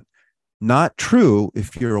consistent. Not true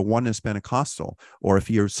if you're a oneness Pentecostal, or if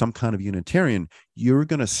you're some kind of Unitarian. You're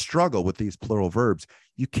going to struggle with these plural verbs.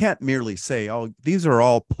 You can't merely say, oh, these are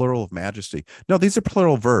all plural of majesty. No, these are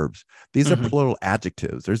plural verbs. These are plural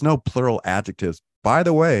adjectives. There's no plural adjectives. By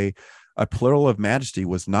the way, a plural of majesty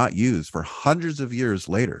was not used for hundreds of years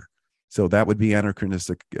later. So that would be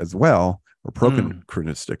anachronistic as well, or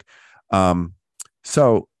prochronistic.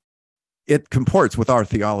 So it comports with our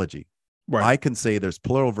theology. Right. I can say there's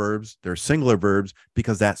plural verbs, there's singular verbs,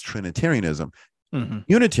 because that's Trinitarianism.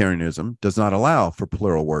 Unitarianism does not allow for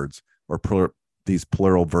plural words or these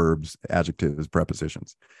plural verbs, adjectives,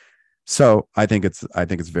 prepositions. So I think it's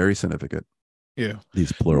very significant. Yeah,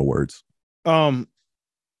 these plural words. Do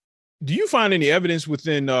you find any evidence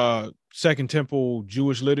within Second Temple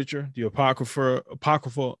Jewish literature, the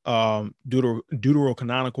apocryphal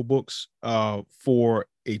deuterocanonical books, for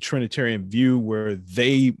a Trinitarian view where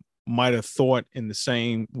they might have thought in the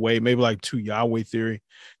same way, maybe like two Yahweh theory,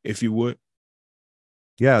 if you would?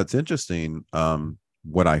 Yeah, it's interesting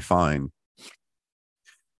what I find.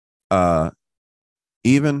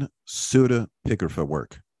 Even pseudepigrapha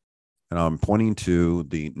work, and I'm pointing to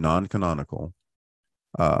the non-canonical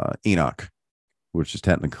Enoch, which is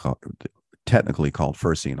technically called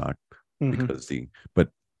First Enoch, because but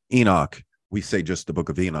Enoch, we say just the book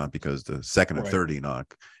of Enoch because the second and third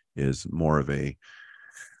Enoch is more of a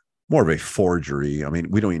forgery. I mean,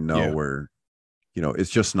 we don't even know where, it's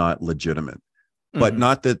just not legitimate. But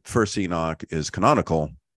not that First Enoch is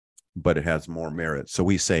canonical, but it has more merit. So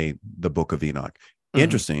we say the book of Enoch.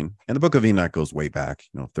 Interesting. And the book of Enoch goes way back,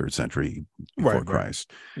 3rd century before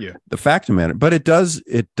Christ. Yeah. The fact of the matter, but it does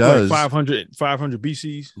like 500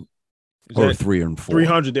 BCs. Or 3 and 4.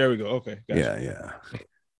 300. There we go. Okay. Gotcha. Yeah.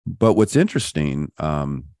 But what's interesting,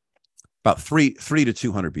 about 3 to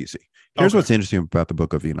 200 BC. Here's what's interesting about the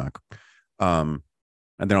book of Enoch. And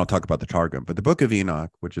then I'll talk about the Targum. But the book of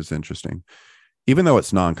Enoch, which is interesting, even though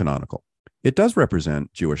it's non-canonical, it does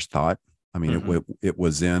represent Jewish thought. I mean, it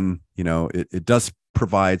was in, it does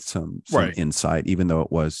provide some insight, even though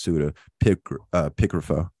it was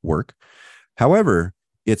pseudepigrapha work. However,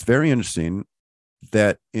 it's very interesting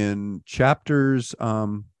that in chapters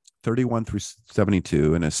 31 through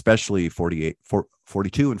 72, and especially 42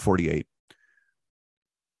 and 48,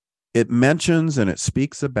 it mentions and it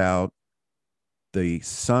speaks about the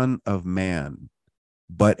Son of Man,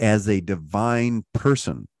 but as a divine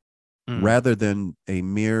person, rather than a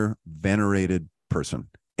mere venerated person,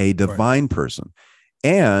 a divine person.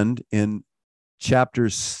 And in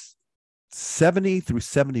chapters 70 through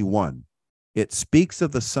 71, it speaks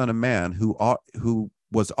of the Son of Man who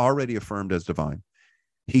was already affirmed as divine.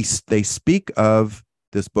 They speak of,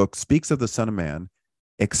 this book speaks of the Son of Man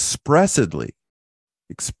expressly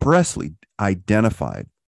identified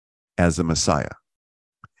as a Messiah.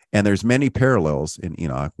 And there's many parallels in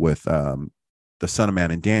Enoch with the Son of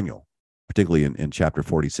Man in Daniel, particularly in chapter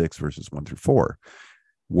 46, verses 1 through 4,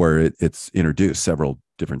 where it's introduced several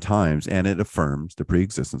different times, and it affirms the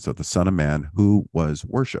preexistence of the Son of Man who was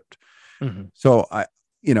worshipped. So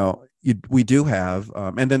we do have,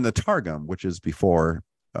 and then the Targum, which is before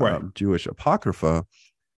Jewish apocrypha,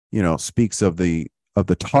 speaks of the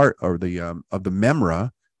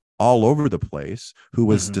Memra all over the place, who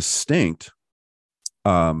was distinct.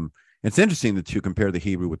 It's interesting that you compare the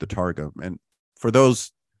Hebrew with the Targum, and for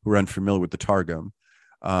those who are unfamiliar with the Targum,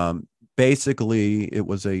 basically it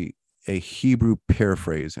was a Hebrew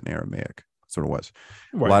paraphrase in Aramaic. Sort of was.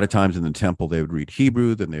 A lot of times in the temple they would read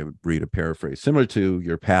Hebrew, then they would read a paraphrase, similar to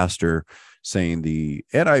your pastor saying the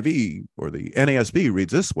NIV or the NASB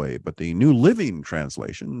reads this way, but the New Living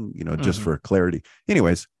Translation, just for clarity.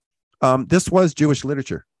 Anyways, this was Jewish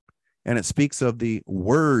literature, and it speaks of the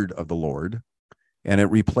word of the Lord And it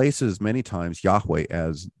replaces many times Yahweh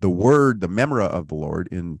as the word, the memra of the Lord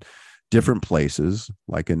in different places,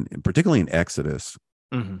 like particularly in Exodus.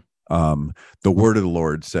 The word of the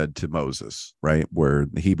Lord said to Moses, right? Where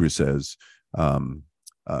the Hebrew says,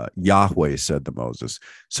 Yahweh said to Moses.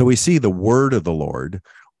 So we see the word of the Lord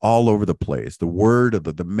all over the place. The word of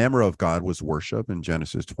the memra of God was worship in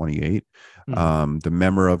Genesis 28. The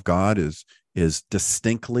memra of God is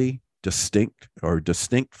distinct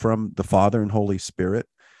from the Father and Holy Spirit.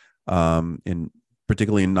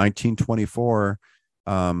 Particularly in 1924,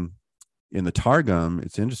 in the Targum,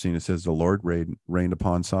 it's interesting. It says the Lord rained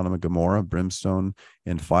upon Sodom and Gomorrah, brimstone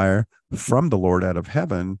and fire from the Lord out of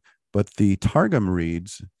heaven. But the Targum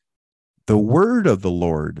reads, the word of the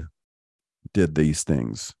Lord did these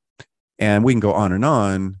things. And we can go on and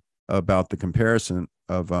on about the comparison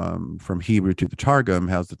of from Hebrew to the Targum,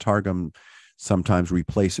 how the Targum sometimes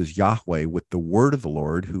replaces Yahweh with the word of the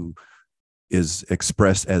Lord, who is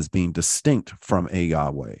expressed as being distinct from a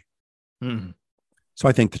Yahweh. So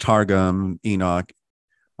I think the Targum, Enoch,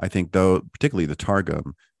 I think though, particularly the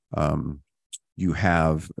Targum, you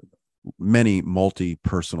have many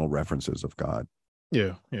multi-personal references of God.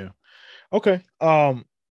 Yeah. Okay.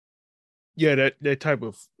 Yeah, that type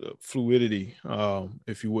of fluidity,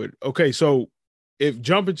 if you would. Okay, so if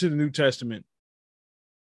jumping to the New Testament,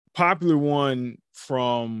 popular one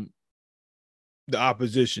from the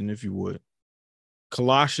opposition, if you would,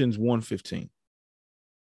 Colossians 1:15,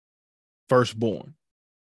 firstborn.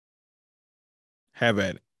 Have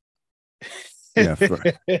at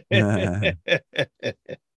it.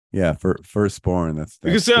 Yeah, for firstborn. That's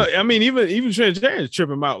because I mean, even Trinitarians trip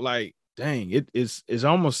him out. Like, dang, it's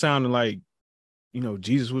almost sounding like,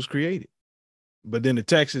 Jesus was created, but then the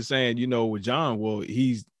text is saying, with John, well,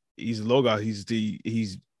 he's Logos.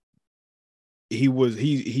 He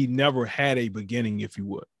never had a beginning, if you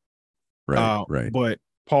would. Right. But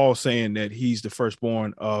Paul's saying that he's the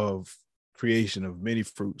firstborn of creation of many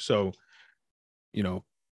fruits. So,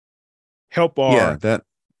 help our that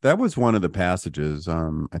was one of the passages I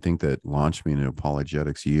think that launched me into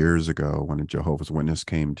apologetics years ago, when a Jehovah's Witness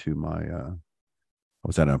came to my I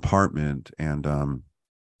was at an apartment, and I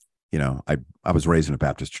was raised in a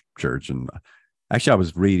Baptist church, and actually I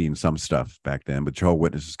was reading some stuff back then, but Jehovah's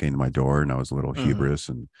Witnesses came to my door, and I was a little hubris,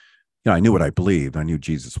 and I knew what I believed. I knew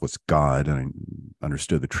Jesus was God, and I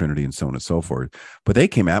understood the Trinity and so on and so forth. But they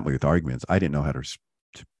came at me with arguments I didn't know how to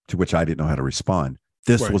which I didn't know how to respond.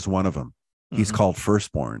 This was one of them. He's called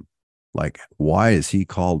firstborn. Like, why is he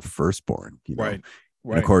called firstborn? Right.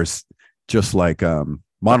 And of course, just like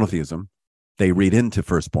monotheism, they read into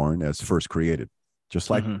firstborn as first created, just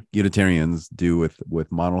like Unitarians do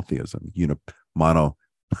with monotheism,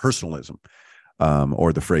 monopersonalism,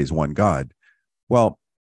 or the phrase one God. Well,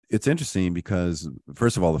 it's interesting because,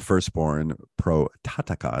 first of all, the firstborn,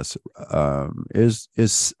 protatakos,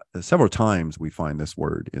 is several times we find this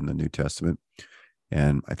word in the New Testament.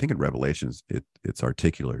 And I think in Revelations, it's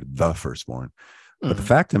articular, the firstborn. But the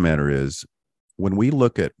fact of the matter is, when we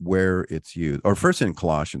look at where it's used, or first in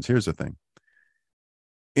Colossians, here's the thing.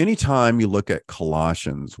 Anytime you look at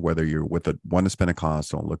Colossians, whether you're with the Oneness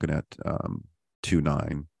Pentecostal, looking at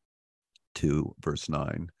 2:9, 2 verse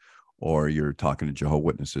 9, or you're talking to Jehovah's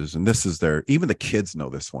Witnesses, and this is even the kids know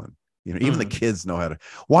this one. Even the kids know how to.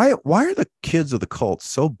 Why are the kids of the cult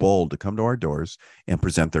so bold to come to our doors and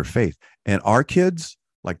present their faith? And our kids,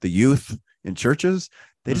 like the youth in churches,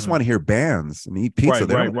 they just want to hear bands and eat pizza.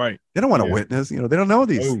 They don't want to witness. They don't know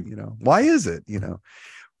these. Why is it?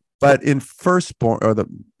 But in firstborn, or the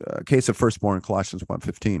case of firstborn, Colossians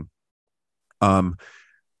 1:15,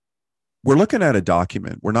 we're looking at a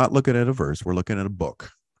document. We're not looking at a verse. We're looking at a book.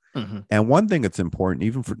 And one thing that's important,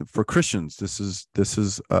 even for Christians, this is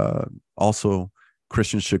also,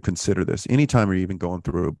 Christians should consider this. Anytime you're even going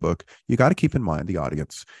through a book, you got to keep in mind the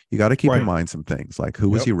audience. You got to keep in mind some things, like who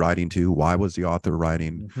was he writing to? Why was the author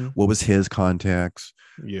writing? What was his context?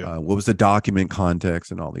 What was the document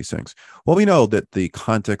context, and all these things? Well, we know that the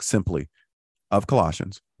context simply of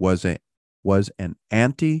Colossians was an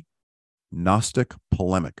anti-Gnostic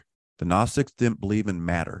polemic. The Gnostics didn't believe in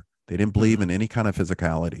matter. They didn't believe in any kind of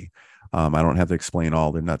physicality. I don't have to explain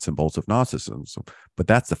all the nuts and bolts of Gnosticism, but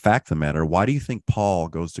that's the fact of the matter. Why do you think Paul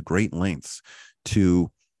goes to great lengths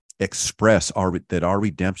to express that our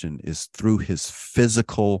redemption is through his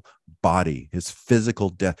physical body, his physical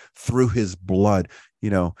death, through his blood? He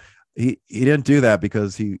didn't do that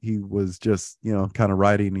because he was just, kind of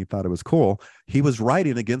writing and he thought it was cool. He was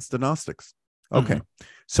writing against the Gnostics. Okay.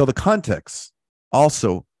 So the context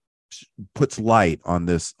also puts light on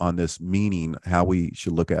this meaning, how we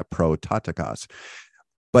should look at protatakos.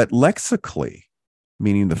 But lexically,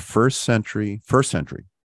 meaning the first century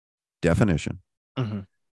definition Mhm.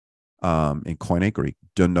 In Koine Greek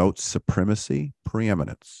denotes supremacy,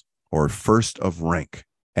 preeminence, or first of rank,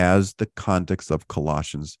 as the context of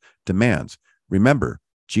Colossians demands. Remember,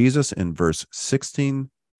 Jesus in verse 16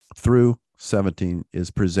 through 17 is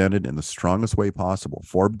presented in the strongest way possible.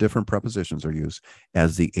 4 different prepositions are used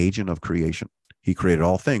as the agent of creation. He created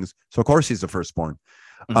all things. So, of course, he's the firstborn.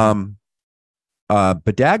 Mhm.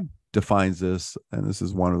 Badag defines this, and this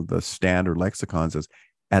is one of the standard lexicons,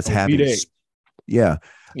 as having, B-Day. yeah,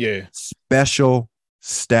 Yeah. special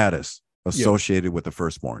status Yep. associated with the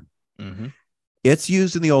firstborn. Mhm. It's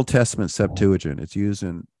used in the Old Testament Septuagint. It's used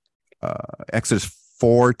in Exodus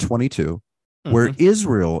 4:22, where Mhm.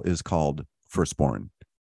 Israel is called firstborn.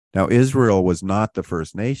 Now, Israel was not the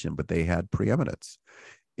first nation, but they had preeminence.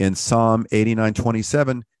 In Psalm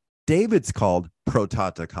 89:27, David's called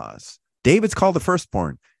prototokos. David's called the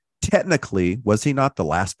firstborn. Technically, was he not the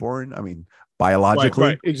lastborn? I mean, biologically.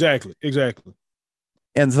 Right. Exactly.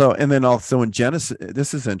 And then also in Genesis,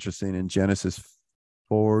 this is interesting. In Genesis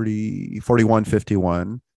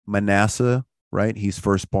 41:51, Manasseh, right? He's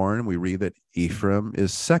firstborn. We read that Ephraim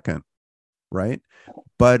is second, right?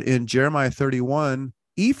 But in Jeremiah 31,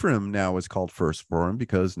 Ephraim now is called firstborn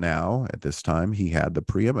because now at this time he had the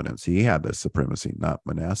preeminence. He had the supremacy, not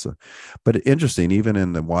Manasseh. But interesting, even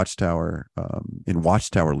in the Watchtower, in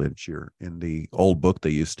Watchtower literature, in the old book they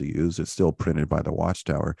used to use, it's still printed by the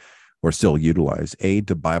Watchtower or still utilized, Aid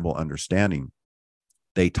to Bible Understanding.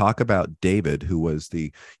 They talk about David, who was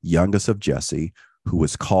the youngest of Jesse, who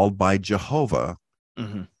was called by Jehovah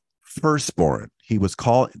Mhm. firstborn. He was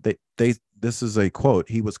called, this is a quote,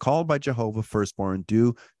 he was called by Jehovah firstborn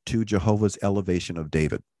due to Jehovah's elevation of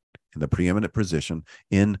David in the preeminent position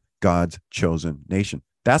in God's chosen nation.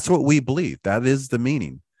 That's what we believe. That is the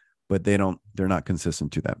meaning, but they're not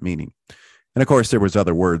consistent to that meaning. And of course, there was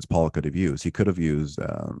other words Paul could have used. He could have used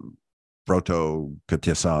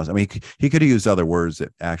proto-katissos. I mean, he could have used other words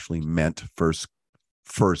that actually meant first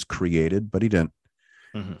created, but he didn't.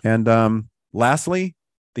 Mhm. And lastly,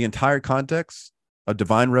 the entire context of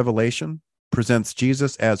divine revelation presents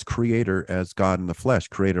Jesus as creator, as God in the flesh,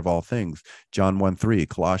 creator of all things. John 1:3,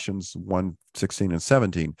 Colossians 1:16 and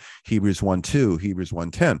 17, Hebrews 1:2, Hebrews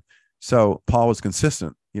 1:10. So Paul was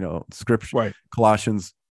consistent. Scripture, Right.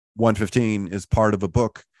 Colossians 1:15 is part of a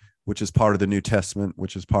book, which is part of the New Testament,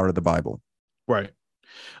 which is part of the Bible. Right.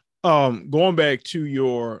 Going back to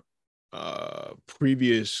your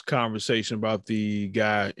previous conversation about the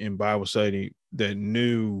guy in Bible study that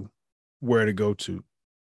knew where to go to.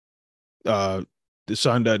 The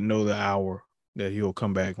son doesn't know the hour that he'll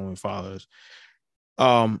come back when he fathers.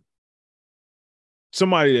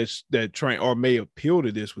 Somebody that train or may appeal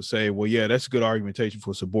to this would say, well, yeah, that's a good argumentation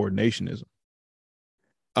for subordinationism.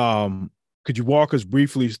 Could you walk us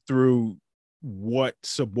briefly through what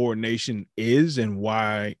subordination is and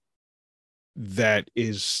why that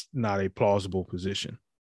is not a plausible position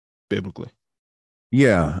biblically?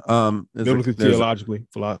 Yeah. Biblically, theologically,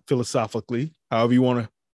 philosophically, however you want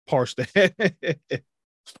to parse that.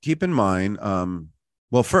 Keep in mind,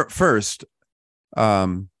 first,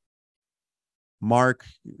 Mark,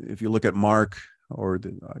 if you look at Mark,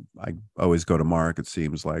 I always go to Mark, it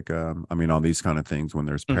seems like, on these kind of things, when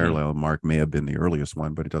there's parallel, Mark may have been the earliest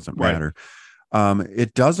one, but it doesn't matter.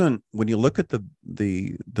 It doesn't, when you look at the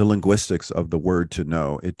linguistics of the word to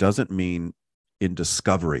know, it doesn't mean in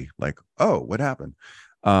discovery, like, oh, what happened?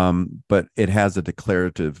 But it has a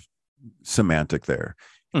declarative semantic there.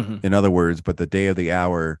 In other words, but the day of the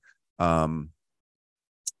hour, not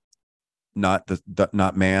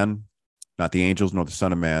man, not the angels, nor the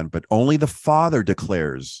Son of Man, but only the Father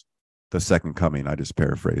declares the second coming. I just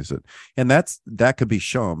paraphrase it. And that could be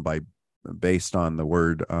shown based on the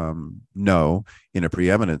word know in a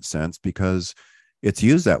preeminent sense, because it's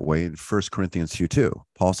used that way in 1 Corinthians 2:2.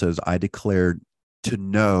 Paul says, I declared to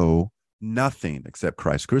know nothing except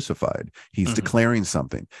Christ crucified. He's declaring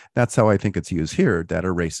something. That's how I think it's used here. That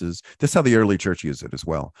erases. This is how the early church used it as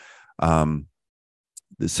well.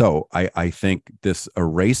 So I think this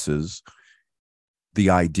erases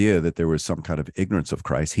the idea that there was some kind of ignorance of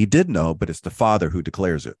Christ. He did know, but it's the Father who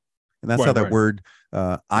declares it. And that's how that word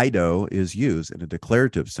ido is used in a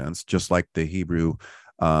declarative sense, just like the Hebrew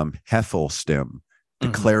hefel stem,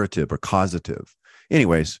 declarative or causative.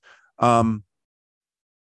 Anyways,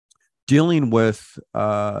 dealing with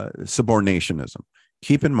subordinationism,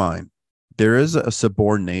 keep in mind, there is a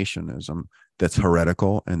subordinationism that's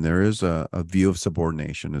heretical, and there is a view of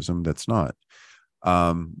subordinationism that's not.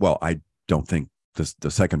 I don't think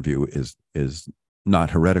the second view is not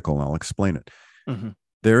heretical, and I'll explain it.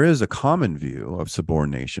 There is a common view of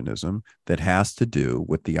subordinationism that has to do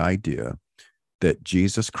with the idea that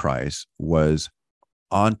Jesus Christ was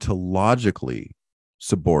ontologically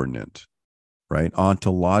subordinate, right?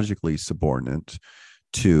 Ontologically subordinate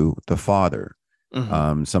to the Father.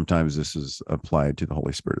 Sometimes this is applied to the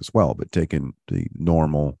Holy Spirit as well, but taking the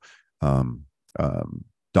normal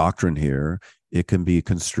doctrine here, it can be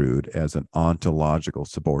construed as an ontological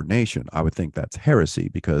subordination. I would think that's heresy,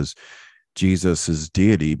 because Jesus's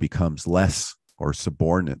deity becomes less or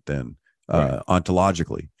subordinate than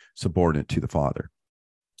ontologically subordinate to the Father.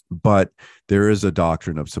 But there is a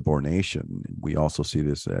doctrine of subordination. We also see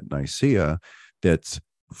this at Nicaea, that's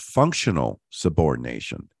functional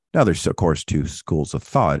subordination. Now, there's, of course, two schools of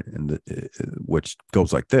thought, which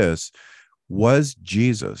goes like this. Was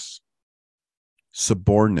Jesus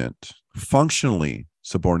subordinate, functionally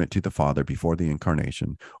subordinate to the Father before the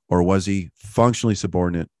incarnation, or was he functionally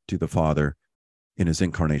subordinate to the Father in his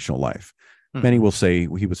incarnational life? Many will say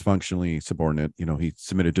he was functionally subordinate, he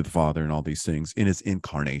submitted to the Father and all these things in his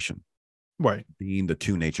incarnation, right, being the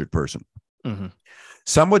two-natured person.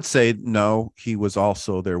 Some would say, no,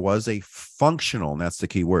 there was a functional, and that's the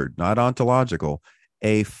key word, not ontological,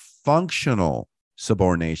 a functional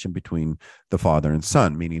subordination between the Father and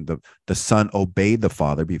Son, meaning the Son obeyed the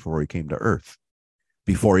Father before he came to earth.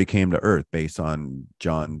 Based on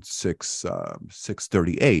John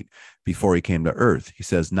 6:38, before he came to earth, he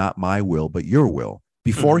says, not my will, but your will.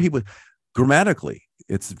 Before he was, grammatically,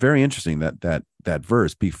 it's very interesting that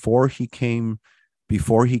verse, before he came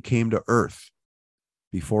to earth,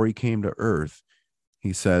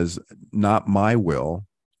 he says, not my will,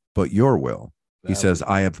 but your will. He says,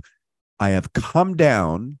 I have come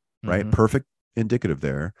down, right? Perfect indicative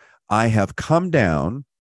there. I have come down,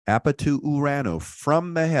 apatu urano,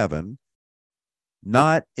 from the heaven,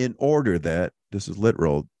 not in order that, this is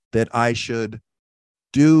literal, that I should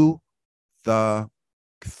do the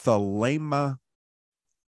thelema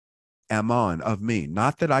amon of me.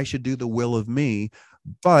 Not that I should do the will of me,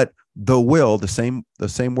 but the will, the same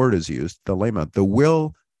word is used, thelema, the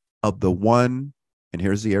will of the one, and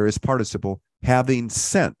here's the aorist participle, having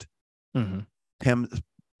sent.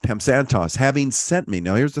 Pemsantos, having sent me.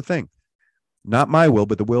 Now, here's the thing. Not my will,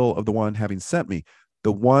 but the will of the one having sent me.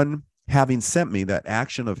 The one having sent me, that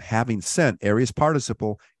action of having sent, aorist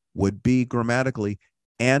participle, would be grammatically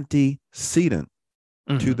antecedent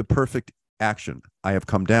to the perfect action. I have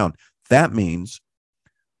come down. That means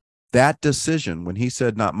that decision, when he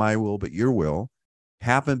said, not my will, but your will,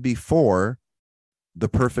 happened before the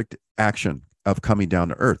perfect action of coming down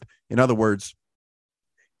to earth. In other words,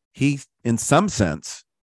 in some sense,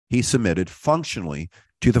 he submitted functionally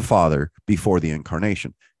to the Father before the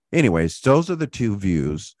incarnation. Anyways, those are the two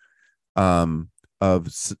views of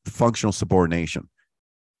functional subordination,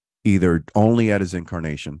 either only at his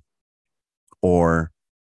incarnation or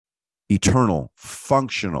eternal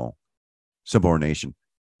functional subordination.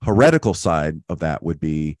 Heretical side of that would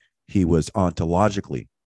be he was ontologically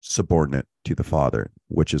subordinate to the Father,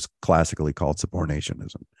 which is classically called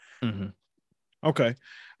subordinationism. Okay.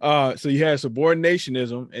 So you have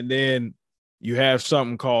subordinationism, and then you have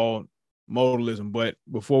something called modalism. But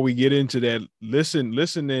before we get into that,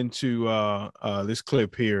 listen into this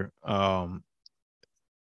clip here.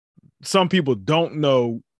 Some people don't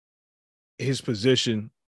know his position,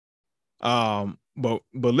 but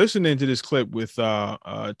listening to this clip with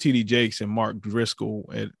T.D. Jakes and Mark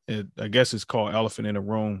Driscoll, I guess it's called Elephant in the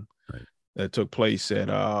Room, right, that took place at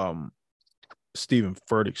Stephen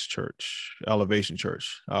Furtick's church, Elevation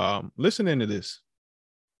Church. Listen into this.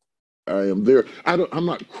 I am there. I'm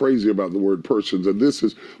not crazy about the word persons, and this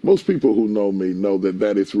is, most people who know me know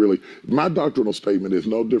that is really, my doctrinal statement is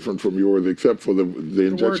no different from yours, except for the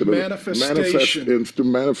injection of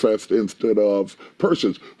manifest instead of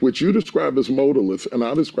persons, which you describe as modalist and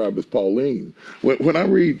I describe as Pauline. When I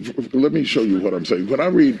read, let me show you what I'm saying. When I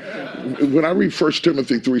read 1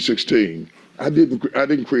 Timothy 3:16, I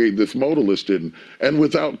didn't create this, modalist didn't, and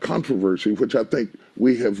without controversy, which I think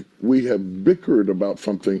we have bickered about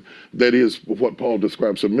something that is what Paul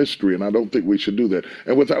describes a mystery, and I don't think we should do that.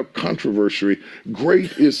 And without controversy,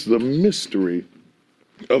 great is the mystery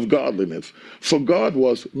of godliness, for God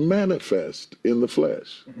was manifest in the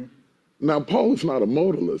flesh. Now, Paul is not a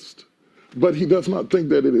modalist, but he does not think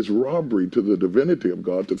that it is robbery to the divinity of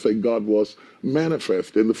God to say God was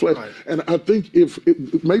manifest in the flesh. Right. And I think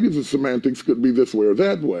maybe the semantics could be this way or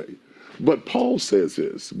that way, But Paul says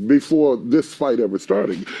this before this fight ever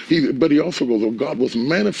started. But he also goes, "Oh, God was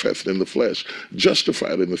manifest in the flesh,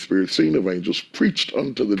 justified in the spirit, seen of angels, preached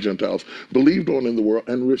unto the Gentiles, believed on in the world,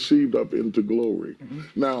 and received up into glory."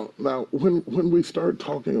 Now, when we start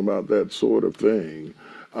talking about that sort of thing,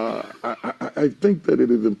 I think that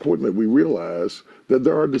it is important that we realize that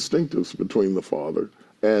there are distinctives between the Father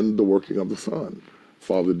and the working of the Son.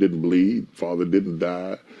 Father didn't bleed. Father didn't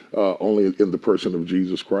die. Only in the person of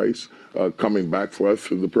Jesus Christ, coming back for us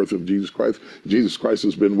in the person of Jesus Christ. Jesus Christ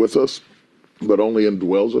has been with us, but only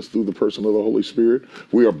indwells us through the person of the Holy Spirit.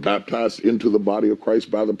 We are baptized into the body of Christ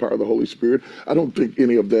by the power of the Holy Spirit. I don't think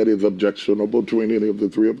any of that is objectionable to any of the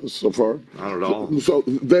three of us so far. Not at all. So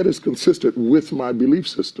that is consistent with my belief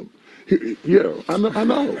system. Yeah, I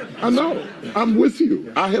know. I'm with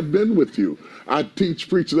you. I have been with you. I preach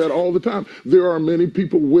that all the time. There are many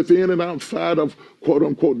people within and outside of quote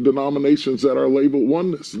unquote denominations that are labeled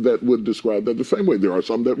oneness that would describe that the same way. There are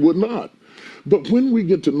some that would not. But when we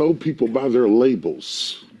get to know people by their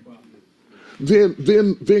labels,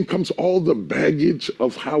 then comes all the baggage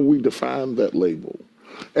of how we define that label.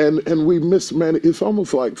 And we mismanage. It's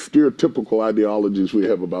almost like stereotypical ideologies we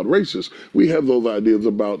have about races. We have those ideas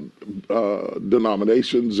about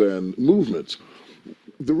denominations and movements.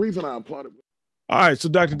 The reason I applaud it. All right, so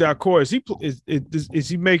Dr. Dalcour, is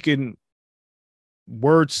he making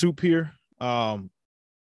word soup here?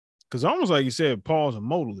 Because almost like you said, Paul's a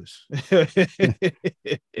modalist.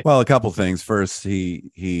 Well, a couple things. First,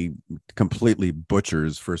 he completely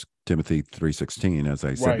butchers 1 Timothy 3:16, as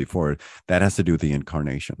I said before. That has to do with the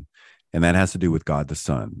incarnation, and that has to do with God the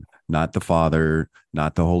Son, not the Father,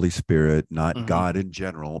 not the Holy Spirit, not God in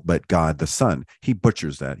general, but God the Son. He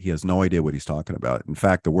butchers that. He has no idea what he's talking about. In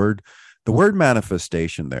fact, the word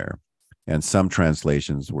manifestation there, and some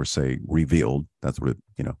translations will say revealed. That's what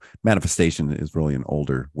manifestation is really an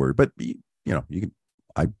older word, but you can.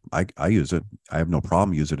 I use it. I have no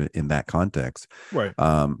problem using it in that context. Right.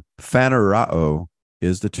 Phanerao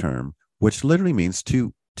is the term, which literally means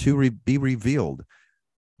to be revealed.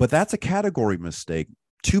 But that's a category mistake.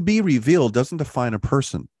 To be revealed doesn't define a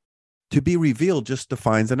person. To be revealed just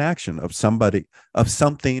defines an action of somebody, of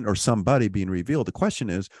something or somebody being revealed. The question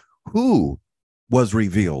is, who was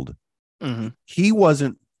revealed? He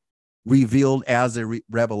wasn't revealed as a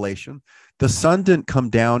revelation. The Son didn't come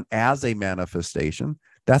down as a manifestation.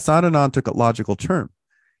 That's not an ontological term.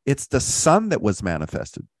 It's the Son that was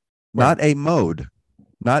manifested, not a mode,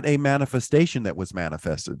 not a manifestation that was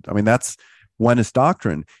manifested. I mean, that's oneness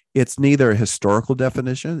doctrine. It's neither a historical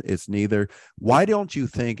definition. It's neither. Why don't you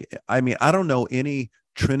think? I mean, I don't know any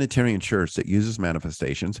Trinitarian church that uses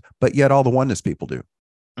manifestations, but yet all the oneness people do.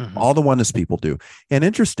 All the oneness people do. And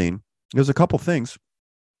interesting, there's a couple things.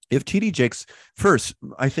 If T.D. Jakes, first,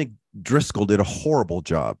 I think Driscoll did a horrible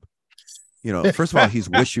job. First of all, he's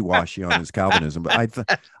wishy-washy on his Calvinism, but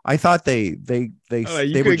I thought they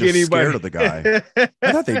were just scared of the guy.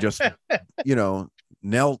 I thought they just,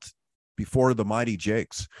 knelt before the mighty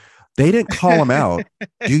Jakes. They didn't call him out.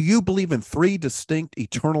 Do you believe in three distinct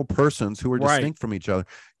eternal persons who are distinct from each other?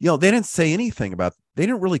 They didn't say anything about. They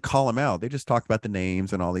didn't really call him out. They just talked about the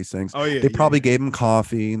names and all these things. They probably gave him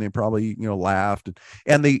coffee, and they probably laughed.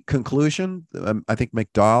 And the conclusion, I think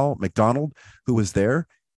McDonald, who was there,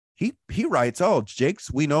 he writes, "Oh, Jakes,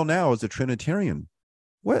 we know now is a Trinitarian."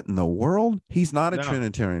 What in the world? He's not a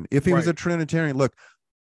Trinitarian. If he was a Trinitarian, look,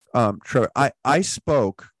 Trevor, I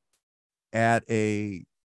spoke at a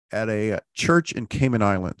church in Cayman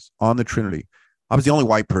Islands on the Trinity. I was the only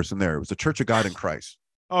white person there. It was the Church of God in Christ.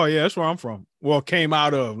 Oh yeah, that's where I'm from. Well, came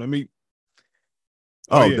out of. Let me.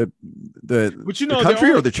 The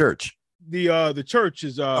country or the church? The church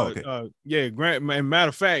is okay. Matter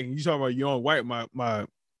of fact, you talking about your own white. My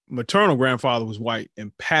maternal grandfather was white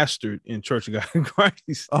and pastored in Church of God in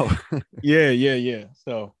Christ. Oh, yeah.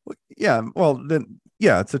 So well then,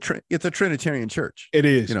 it's a Trinitarian church. It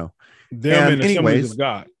is. Them and Assemblies of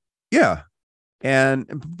God. Yeah, and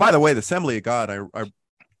by the way, the Assembly of God, I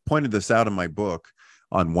pointed this out in my book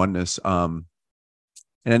on oneness.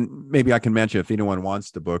 And maybe I can mention, if anyone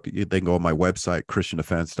wants the book, they can go on my website,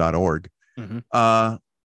 christiandefense.org.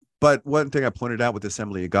 But one thing I pointed out with the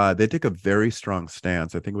Assembly of God, they took a very strong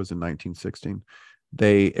stance. I think it was in 1916.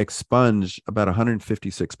 They expunged about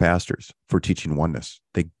 156 pastors for teaching oneness.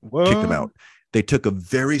 They kicked them out. They took a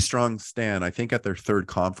very strong stand, I think, at their third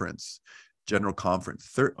conference, general conference.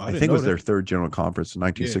 I think it was their third general conference in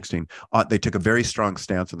 1916. They took a very strong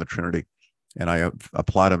stance on the Trinity. And I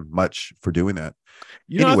applaud them much for doing that.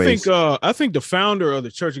 Anyways, I think the founder of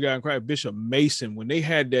the Church of God in Christ, Bishop Mason, when they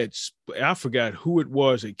had that, I forgot who it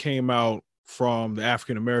was that came out from the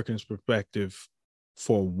African Americans' perspective.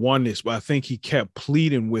 for oneness, but I think he kept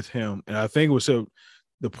pleading with him. And I think it was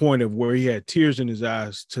the point of where he had tears in his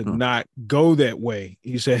eyes to not go that way.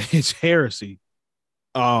 He said it's heresy.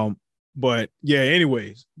 But yeah,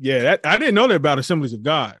 anyways, yeah, I didn't know that about Assemblies of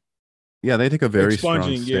God. Yeah, they take a very strong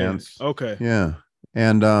Expunging, stance. yeah. Okay. Yeah.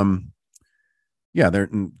 And yeah, they're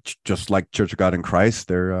just like Church of God in Christ.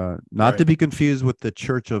 They're not to be confused with the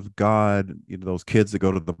Church of God, you know, those kids that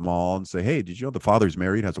go to the mall and say, hey, did you know the father's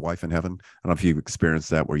married, has a wife in heaven? I don't know if you've experienced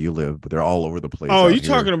that where you live, but they're all over the place. Oh, you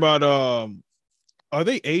talking about are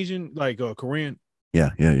they Asian, like Korean? Yeah.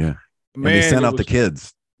 Man, and they sent out the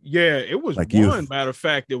kids. Yeah, it was like one matter of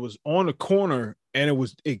fact, it was on the corner, and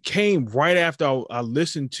it came right after I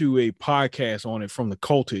listened to a podcast on it from the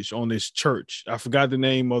Cultish on this church. I forgot the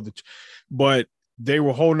name of but they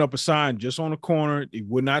were holding up a sign just on the corner. They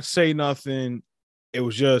would not say nothing. It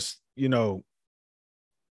was just, you know,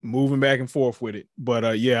 moving back and forth with it.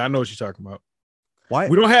 But yeah, I know what you're talking about. Why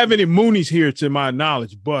we don't have any Moonies here, to my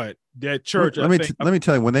knowledge, but that church. Let me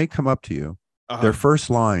tell you, when they come up to you, their first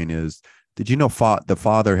line is, did you know the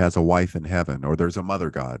Father has a wife in heaven, or there's a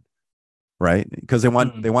mother God, right? Because they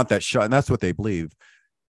want that shot, and that's what they believe.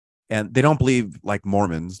 And they don't believe like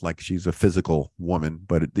Mormons, like she's a physical woman,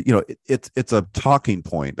 but it's a talking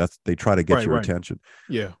point. They try to get your attention.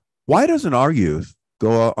 Yeah. Why doesn't our youth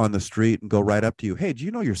go out on the street and go right up to you? Hey, do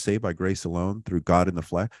you know you're saved by grace alone through God in the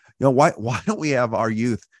flesh? You know, why don't we have our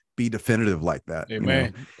youth be definitive like that?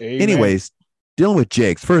 Amen. You know? Anyways, dealing with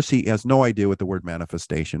Jakes, first, he has no idea what the word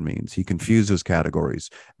manifestation means. He confuses categories.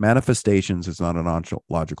 Manifestations is not an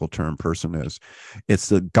ontological term. Person is. It's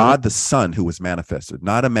the God, the Son, who was manifested,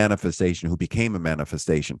 not a manifestation who became a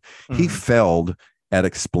manifestation. He failed at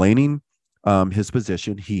explaining his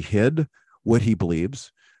position. He hid what he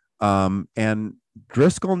believes. And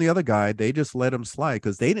Driscoll and the other guy, they just let him slide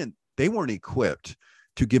because they weren't equipped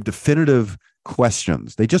to give definitive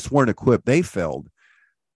questions. They just weren't equipped. They failed.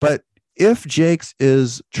 But if Jakes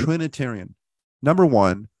is Trinitarian, number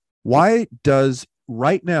one, why does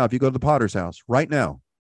right now, if you go to the Potter's house right now,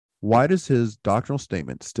 why does his doctrinal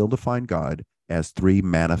statement still define God as three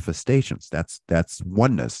manifestations? That's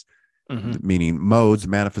oneness, meaning modes,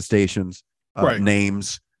 manifestations,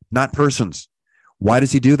 names, not persons. Why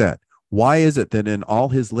does he do that? Why is it that in all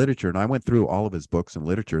his literature, and I went through all of his books and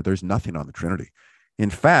literature, there's nothing on the Trinity? In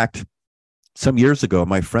fact, some years ago,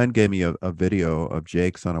 my friend gave me a video of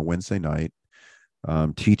Jakes on a Wednesday night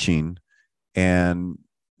teaching. And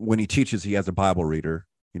when he teaches, he has a Bible reader.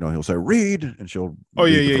 You know, he'll say, read, and she'll. Oh,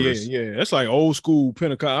 yeah. That's like old school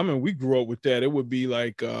Pentecost. I mean, we grew up with that. It would be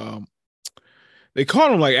like, they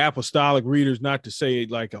call them like apostolic readers, not to say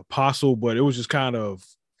like apostle, but it was just kind of,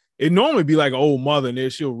 it normally be like an old mother, and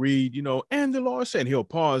then she'll read, you know, and the Lord said, and he'll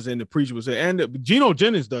pause, and the preacher will say, and Geno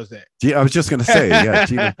Jennings does that. I was just going to say, yeah.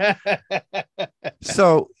 Geno.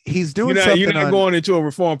 So he's doing something. You're not going into a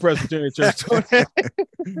Reformed Presbyterian church.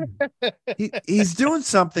 He's doing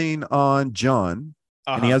something on John,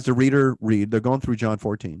 and he has the reader read. They're going through John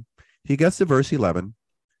 14. He gets to verse 11,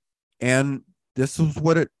 and this is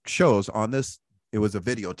what it shows on this. It was a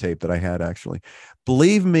videotape that I had, actually.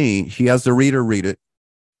 Believe me, he has the reader read it.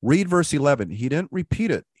 Read verse 11. He didn't repeat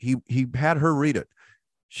it. He had her read it.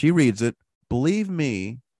 She reads it. Believe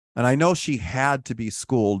me, and I know she had to be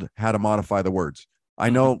schooled how to modify the words. I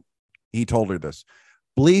know he told her this.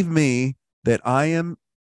 Believe me that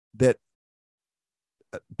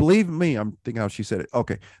believe me, I'm thinking how she said it.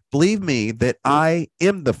 Okay. Believe me that I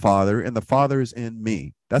am the Father and the Father is in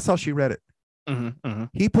me. That's how she read it.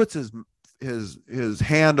 He puts his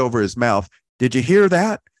hand over his mouth. Did you hear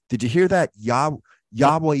that? Did you hear that?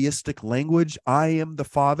 Yahwehistic language, I am the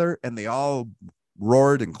Father, and they all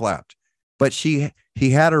roared and clapped. But he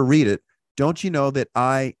had her read it. Don't you know that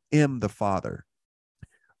I am the Father?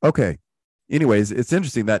 Okay. Anyways, it's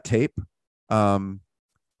interesting, that tape.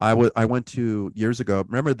 I went to years ago.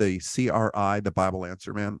 Remember the CRI, the Bible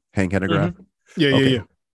Answer Man, Hank Hanegraaff? Yeah.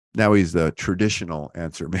 Now he's the traditional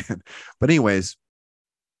answer man. But anyways,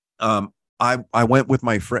 I went with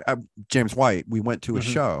my friend James White. We went to a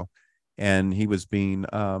show. And he was being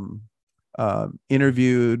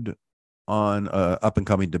interviewed on an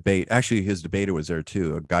up-and-coming debate. Actually, his debater was there,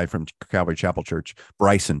 too, a guy from Calvary Chapel Church,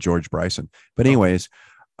 George Bryson. But anyways,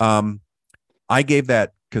 I gave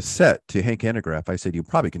that cassette to Hank Hanegraaff. I said, you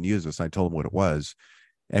probably can use this. I told him what it was.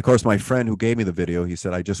 And, of course, my friend who gave me the video, he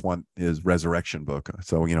said, I just want his resurrection book.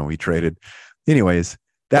 So, you know, we traded. Anyways,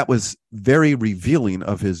 that was very revealing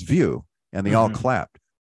of his view, and they all clapped.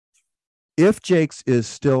 If Jakes is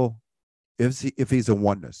still if he's a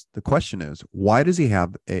oneness, the question is, why does he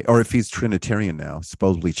have or if he's Trinitarian now,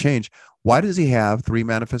 supposedly changed, why does he have three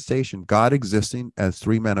manifestations, God existing as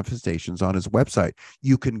three manifestations on his website?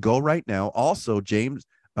 You can go right now. Also, James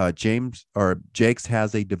or Jake's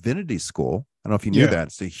has a divinity school. I don't know if you knew that.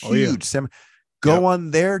 It's a huge seminar. Go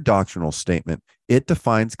on their doctrinal statement. It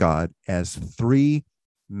defines God as three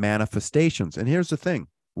manifestations. And here's the thing.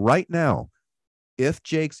 Right now, if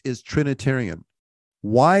Jake's is Trinitarian,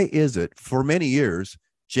 why is it for many years,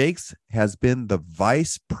 Jake's has been the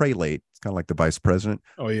vice prelate, it's kind of like the vice president,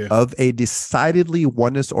 of a decidedly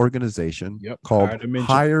oneness organization called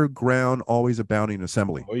Higher Ground Always Abounding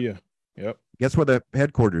Assembly. Oh, yeah. Yep. Guess where the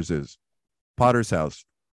headquarters is? Potter's House.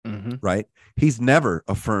 Right? He's never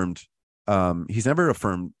affirmed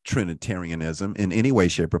Trinitarianism in any way,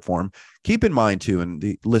 shape, or form. Keep in mind, too, and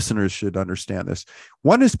the listeners should understand this,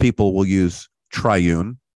 oneness people will use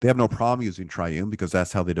triune. They have no problem using triune because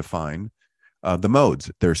that's how they define the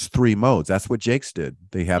modes. There's three modes. That's what Jake's did.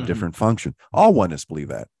 They have different function. All oneness believe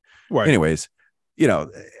that. Right. Anyways,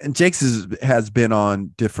 and Jake's has been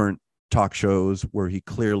on different talk shows where he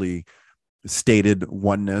clearly stated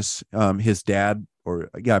oneness. His dad,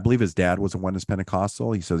 I believe his dad was a oneness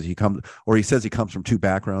Pentecostal. He says he comes from two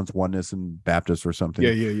backgrounds, oneness and Baptist or something.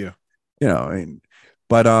 Yeah.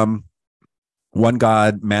 But one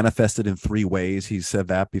God manifested in three ways. He said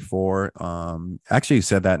that before. Actually, he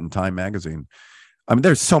said that in Time magazine. I mean,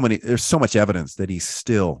 there's so much evidence that he's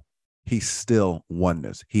still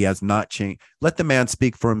oneness. He has not changed. Let the man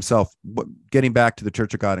speak for himself. Getting back to the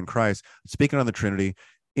Church of God in Christ, speaking on the Trinity.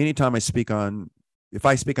 Anytime if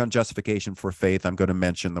I speak on justification for faith, I'm going to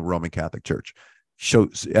mention the Roman Catholic Church,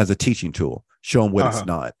 as a teaching tool, show them what it's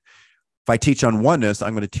not. If I teach on oneness,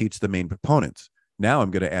 I'm going to teach the main proponents. Now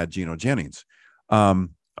I'm going to add Geno Jennings.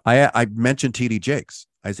 I mentioned T.D. Jakes.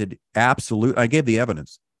 I said, absolute. I gave the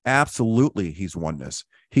evidence. Absolutely, he's oneness.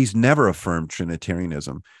 He's never affirmed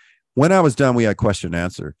Trinitarianism. When I was done, we had question and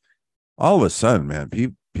answer. All of a sudden, man,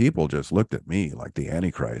 people just looked at me like the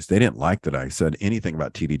Antichrist. They didn't like that I said anything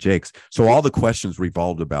about T.D. Jakes. So all the questions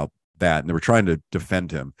revolved about that, and they were trying to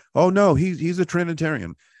defend him. Oh no, he's a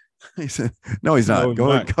Trinitarian. He said, no, he's not.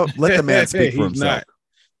 Go let the man speak for himself. Not.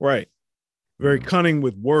 Right. Very cunning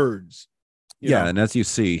with words. And as you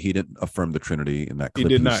see, he didn't affirm the Trinity in that clip.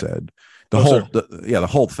 He said the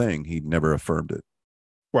whole thing. He never affirmed it.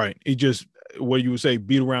 Right. He just, what you would say,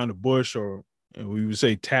 beat around the bush, or we would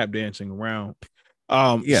say tap dancing around.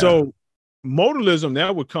 So modalism,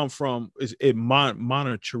 that would come from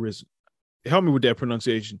monarchism. Help me with that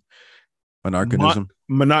pronunciation. Monarchianism.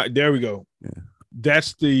 There we go. Yeah.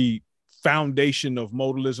 That's the foundation of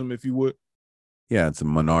modalism, if you would. Yeah, it's a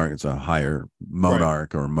monarch. It's a higher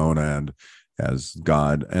monarch or monad as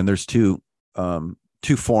God. And there's two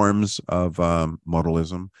forms of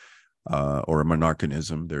modalism or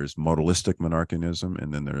monarchianism. There's modalistic monarchianism,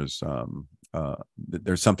 and then there's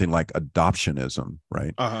something like adoptionism,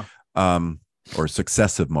 right? Or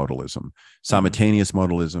successive modalism, simultaneous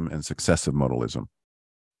modalism, and successive modalism.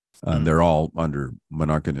 They're all under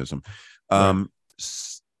monarchianism.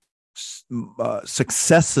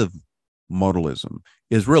 Successive modalism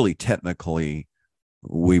is really technically,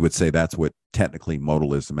 we would say that's what technically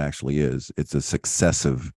modalism actually is. It's a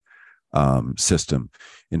successive system.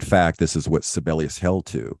 In fact, this is what Sibelius held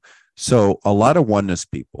to. So a lot of oneness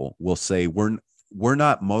people will say we're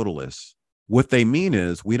not modalists. What they mean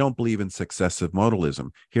is we don't believe in successive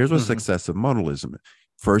modalism. Here's what successive modalism is.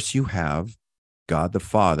 First, you have God the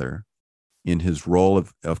Father in his role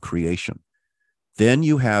of creation. Then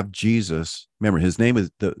you have Jesus. Remember, his name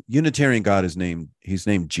is the Unitarian God is named. He's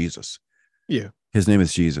named Jesus. Yeah. His name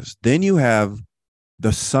is Jesus. Then you have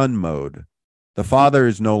the Son mode. The Father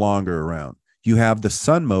is no longer around. You have the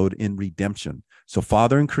Son mode in redemption. So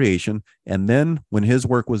Father in creation. And then when his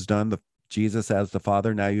work was done, Jesus as the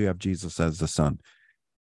Father, now you have Jesus as the Son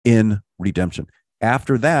in redemption.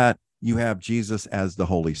 After that, you have Jesus as the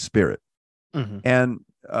Holy Spirit. And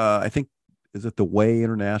I think, is it the Way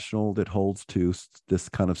International that holds to this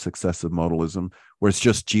kind of successive modalism, where it's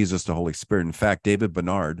just Jesus, the Holy Spirit? In fact, David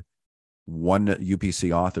Bernard, one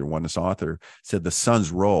UPC author, oneness author, said the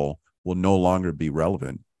Son's role will no longer be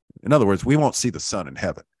relevant. In other words, we won't see the Son in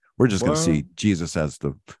heaven. We're just going to see Jesus as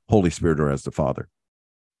the Holy Spirit or as the Father.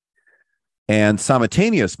 And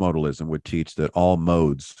simultaneous modalism would teach that all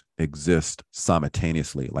modes exist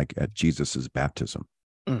simultaneously, like at Jesus's baptism.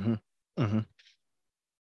 All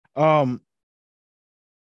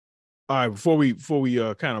right, before we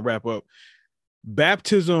kind of wrap up,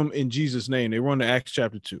 baptism in Jesus' name, they run to Acts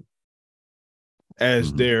chapter 2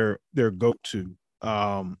 as their go-to.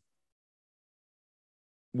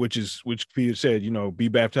 which Peter said, be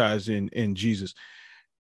baptized in Jesus.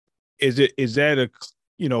 Is that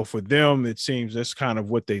for them, it seems that's kind of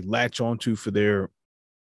what they latch onto for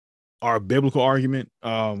our biblical argument.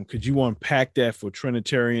 Could you unpack that for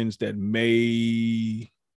Trinitarians that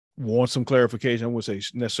may want some clarification? I wouldn't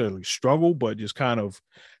say necessarily struggle, but just kind of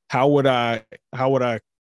how would I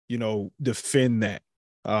defend that?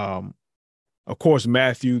 Of course,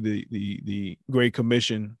 Matthew, the Great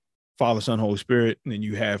Commission, Father, Son, Holy Spirit, and then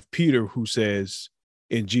you have Peter who says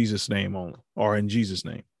in Jesus' name only, or in Jesus'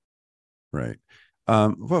 name. Right.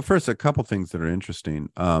 Well, first, a couple things that are interesting.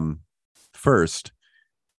 First,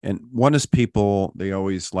 and one is people, they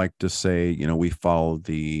always like to say, we follow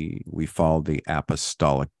the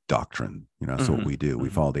apostolic doctrine. That's what we do. We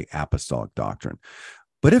follow the apostolic doctrine.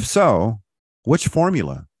 But if so, which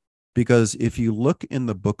formula? Because if you look in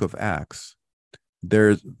the book of Acts,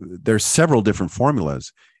 there's several different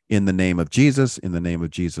formulas: in the name of Jesus, in the name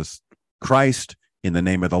of Jesus Christ, in the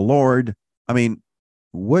name of the Lord. I mean,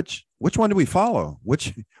 which one do we follow?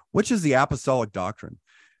 Which is the apostolic doctrine?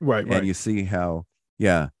 Right. And you see how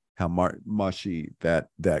mushy that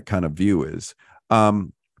kind of view is.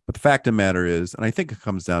 But the fact of the matter is, and I think it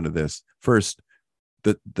comes down to this: first,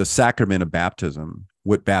 the sacrament of baptism,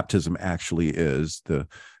 what baptism actually is, the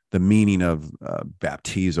meaning of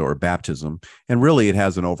baptizo or baptism, and really it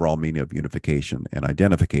has an overall meaning of unification and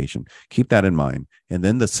identification. Keep that in mind. And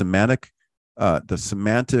then the semantic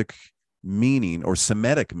meaning or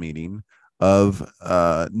Semitic meaning of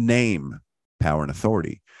name, power, and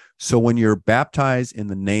authority. So when you're baptized in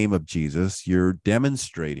the name of Jesus, you're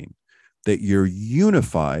demonstrating that you're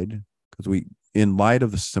unified, because in light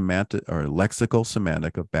of the semantic or lexical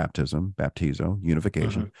semantic of baptism, baptizo,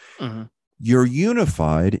 unification, you're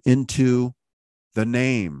unified into the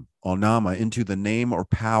name, onama, into the name or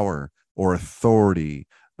power or authority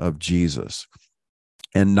of Jesus.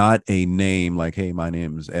 And not a name like, hey, my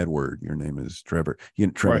name is Edward, your name is Trevor.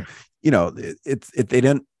 Trevor. Right. They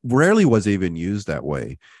didn't, rarely was even used that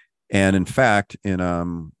way. And in fact,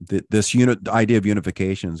 in this idea of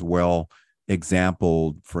unification is well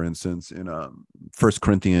exampled, for instance, in 1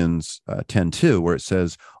 Corinthians 10:2, where it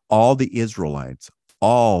says, all the Israelites,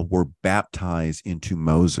 all were baptized into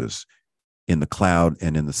Moses in the cloud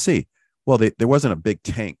and in the sea. Well, there wasn't a big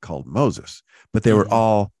tank called Moses, but they were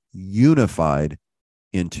all unified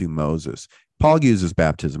into Moses. Paul uses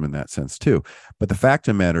baptism in that sense too. But the fact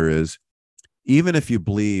of the matter is, even if you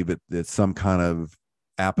believe it's some kind of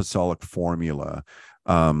apostolic formula,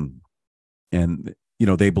 and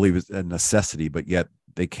they believe it's a necessity, but yet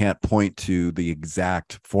they can't point to the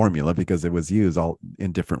exact formula because it was used all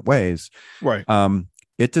in different ways. Right.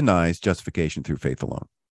 It denies justification through faith alone.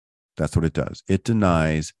 That's what it does. It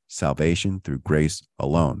denies salvation through grace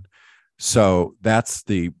alone. So that's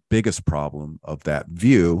the biggest problem of that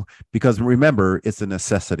view, because remember, it's a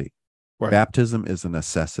necessity. Right. Baptism is a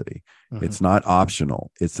necessity. It's not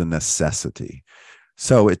optional. It's a necessity.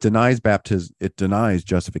 So it denies baptism. It denies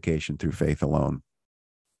justification through faith alone.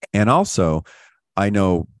 And also, I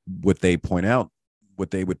know what they would point out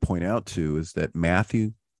to is that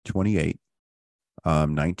Matthew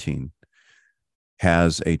 28:19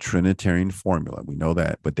 has a Trinitarian formula. We know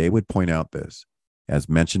that, but they would point out this. As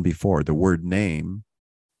mentioned before, the word name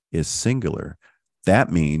is singular.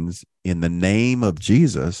 That means in the name of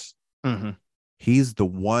Jesus, he's the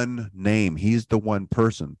one name. He's the one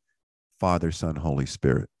person, Father, Son, Holy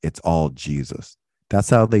Spirit. It's all Jesus. That's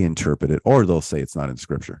how they interpret it. Or they'll say it's not in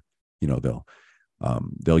Scripture. They'll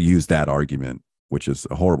use that argument, which is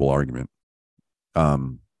a horrible argument,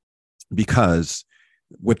 because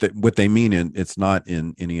what they mean it's not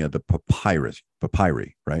in any of the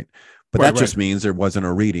papyri, right? But that just means there wasn't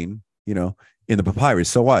a reading, in the papyrus.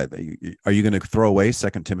 So what? Are you going to throw away 2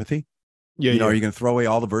 Timothy? Yeah. Are you going to throw away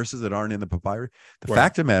all the verses that aren't in the papyrus? The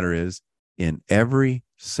fact of the matter is, in every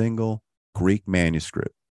single Greek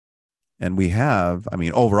manuscript, and we have,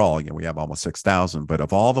 overall, we have almost 6,000, but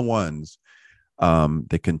of all the ones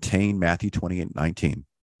that contain Matthew 28:19,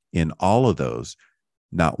 in all of those,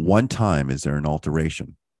 not one time is there an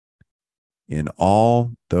alteration. In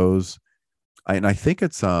all those, and I think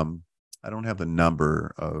it's I don't have the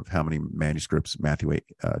number of how many manuscripts Matthew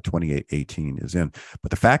 28:18 is in,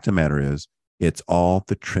 but the fact of the matter is, it's all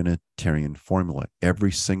the Trinitarian formula.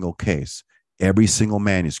 Every single case, every single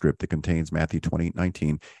manuscript that contains Matthew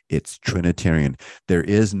 28:19, it's Trinitarian. There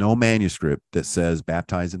is no manuscript that says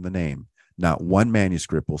baptize in the name. Not one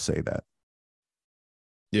manuscript will say that.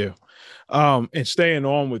 Yeah. And staying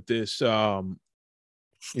on with this,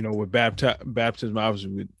 with baptism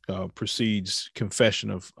obviously precedes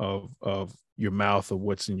confession of your mouth, of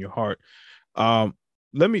what's in your heart.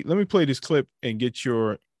 let me play this clip and get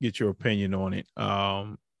your opinion on it.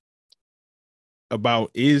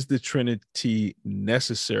 About, is the Trinity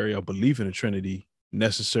necessary, or belief in the Trinity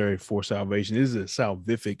necessary for salvation? This is a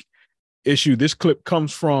salvific issue. This clip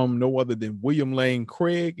comes from no other than William Lane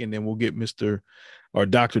Craig, and then we'll get Mr. or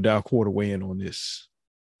Dr. Dalcourt to weigh in on this.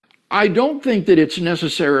 I don't think that it's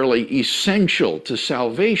necessarily essential to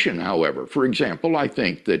salvation, however. For example, I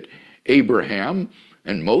think that Abraham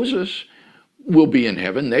and Moses will be in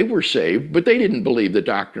heaven. They were saved, but they didn't believe the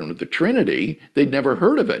doctrine of the Trinity. They'd never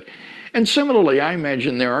heard of it. And similarly, I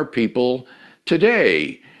imagine there are people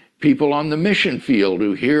today, people on the mission field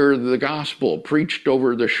who hear the gospel preached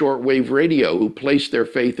over the shortwave radio, who place their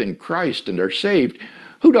faith in Christ and are saved,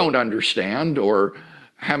 who don't understand or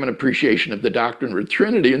have an appreciation of the doctrine of the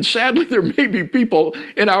Trinity. And sadly, there may be people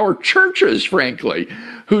in our churches, frankly,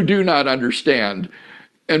 who do not understand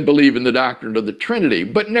and believe in the doctrine of the Trinity.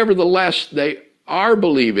 But nevertheless, they are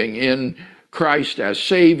believing in Christ as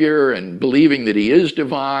Savior and believing that he is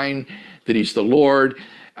divine, that he's the Lord.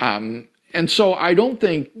 And so I don't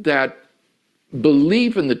think that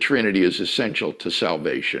belief in the Trinity is essential to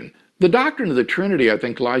salvation. The doctrine of the Trinity, I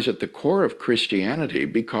think, lies at the core of Christianity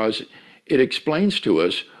because it explains to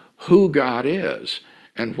us who God is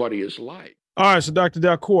and what he is like. All right, so Dr.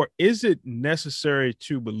 Dalcourt, is it necessary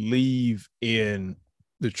to believe in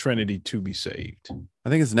the Trinity to be saved? I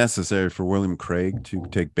think it's necessary for William Craig to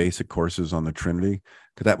take basic courses on the Trinity,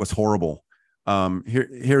 because that was horrible.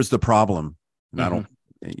 Here's the problem. And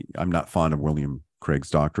I'm not fond of William Craig's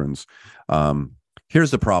doctrines.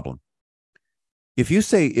 Here's the problem.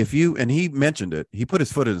 And he mentioned it, he put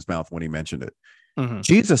his foot in his mouth when he mentioned it.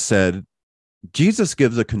 Jesus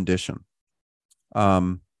gives a condition.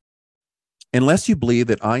 Unless you believe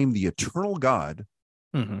that I am the eternal God,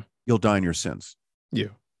 you'll die in your sins. Yeah.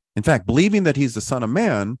 In fact, believing that he's the Son of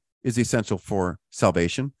Man is essential for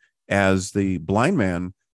salvation, as the blind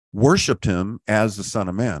man worshiped him as the Son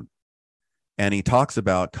of Man. And he talks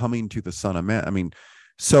about coming to the Son of Man. I mean,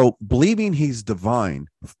 so believing he's divine,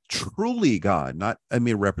 truly God, not a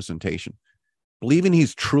mere representation, believing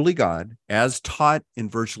he's truly God, as taught in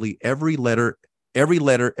virtually every letter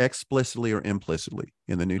explicitly or implicitly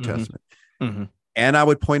in the New Testament. And I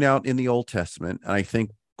would point out in the Old Testament, and I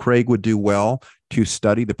think Craig would do well to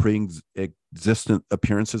study the pre-existent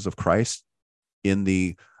appearances of Christ in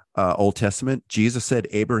the Old Testament. Jesus said,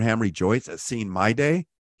 Abraham rejoiced at seeing my day.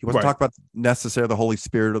 He wasn't talking about necessarily the Holy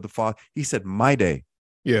Spirit or the Father. He said, my day.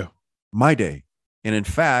 Yeah. My day. And in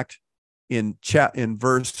fact, in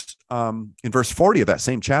verse 40 of that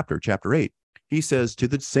same chapter 8, he says to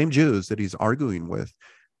the same Jews that he's arguing with,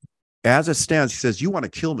 as it stands, he says, you want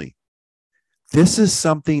to kill me. This is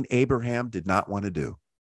something Abraham did not want to do.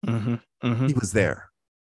 He was there.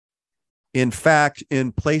 In fact,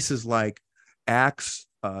 in places like Acts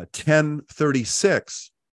 10:36,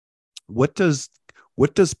 what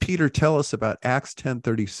does Peter tell us about Acts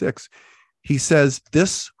 10:36? He says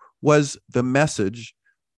this was the message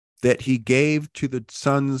that he gave to the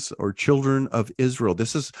sons or children of Israel.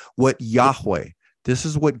 This is what Yahweh, this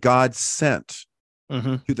is what God sent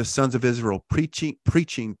to the sons of Israel,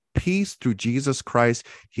 preaching peace through Jesus Christ.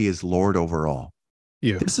 He is Lord over all.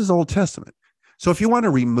 Yeah. This is Old Testament. So if you want to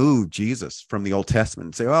remove Jesus from the Old Testament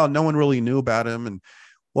and say, well, no one really knew about him. And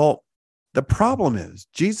well, the problem is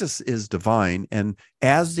Jesus is divine. And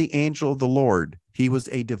as the angel of the Lord, he was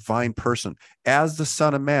a divine person. As the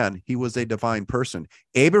Son of Man, he was a divine person.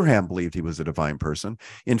 Abraham believed he was a divine person.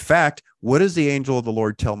 In fact, what does the angel of the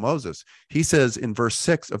Lord tell Moses? He says in verse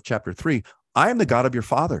 6 of chapter 3, I am the God of your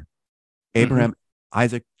father, Abraham,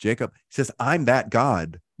 Isaac, Jacob. He says, I'm that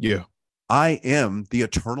God. Yeah. I am the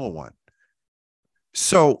eternal one.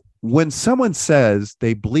 So when someone says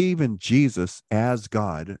they believe in Jesus as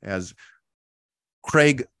God, as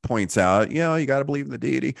Craig points out, you got to believe in the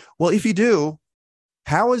deity. Well, if you do,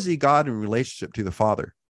 how is he God in relationship to the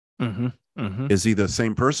Father? Is he the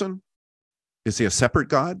same person? Is he a separate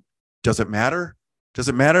God? Does it matter? Does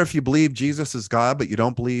it matter if you believe Jesus is God, but you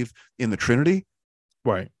don't believe in the Trinity?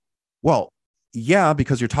 Right. Well, yeah,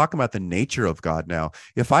 because you're talking about the nature of God now.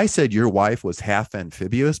 If I said your wife was half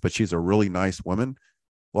amphibious, but she's a really nice woman,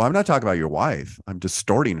 well, I'm not talking about your wife. I'm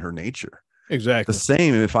distorting her nature. Exactly. The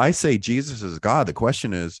same, if I say Jesus is God, the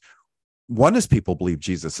question is, oneness people believe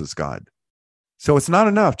Jesus is God. So it's not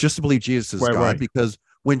enough just to believe Jesus is God, because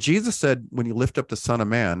when Jesus said, when you lift up the Son of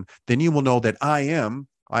Man, then you will know that I'm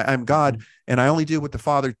God, and I only do what the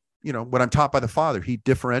Father, what I'm taught by the Father. He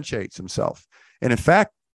differentiates himself. And in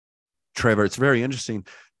fact, Trevor, it's very interesting.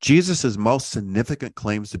 Jesus's most significant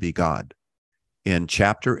claims to be God in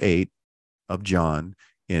chapter 8 of John,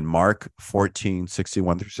 in Mark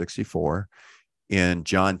 14:61 through 64, in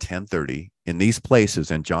John 10:30, in these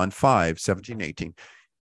places, and John 5:17-18,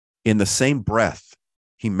 in the same breath,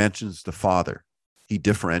 he mentions the Father. He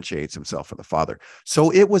differentiates himself from the Father.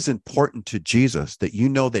 So it was important to Jesus that you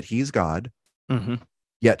know that he's God,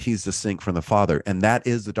 yet he's distinct from the Father. And that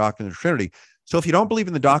is the doctrine of the Trinity. So if you don't believe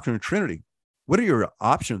in the doctrine of the Trinity, what are your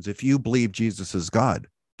options if you believe Jesus is God?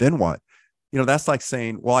 Then what? That's like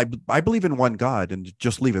saying, well, I believe in one God, and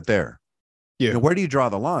just leave it there. Yeah. Where do you draw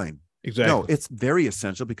the line? Exactly. No, it's very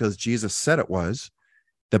essential because Jesus said it was.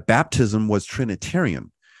 The baptism was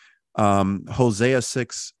Trinitarian. Hosea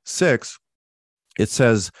 6:6, it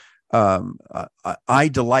says, I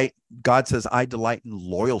delight, God says, I delight in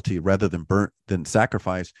loyalty rather than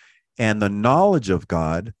sacrifice, and the knowledge of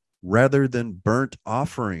God rather than burnt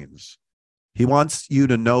offerings. He wants you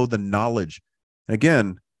to know the knowledge.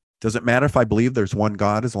 Again, does it matter if I believe there's one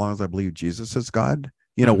God as long as I believe Jesus is God?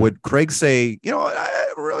 Would Craig say,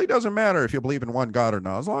 it really doesn't matter if you believe in one God or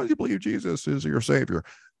not, as long as you believe Jesus is your Savior?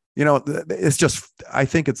 It's just, I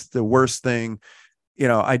think it's the worst thing.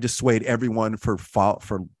 I dissuade everyone for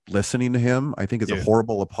listening to him. I think he's a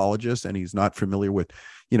horrible apologist, and he's not familiar with,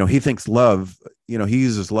 he thinks love, he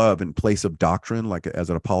uses love in place of doctrine, like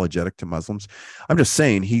as an apologetic to Muslims. I'm just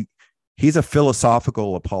saying he's a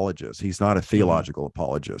philosophical apologist. He's not a theological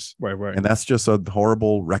apologist. Right. And that's just a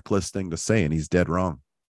horrible, reckless thing to say. And he's dead wrong.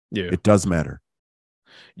 Yeah. It does matter.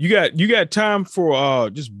 You got time for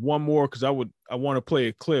just one more, because I want to play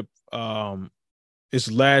a clip. It's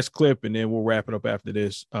the last clip, and then we'll wrap it up after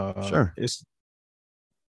this. Sure.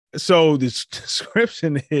 So the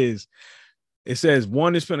description is, it says,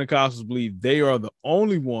 oneness Pentecostals believe they are the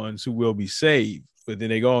only ones who will be saved. But then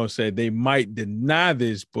they go on and say they might deny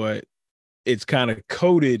this, but it's kind of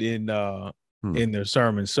coded in their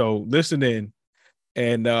sermon. So listen in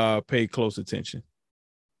and pay close attention.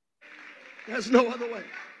 There's no other way.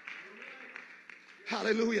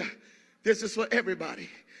 Hallelujah. This is for everybody.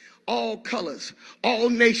 All colors, all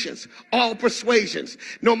nations, all persuasions,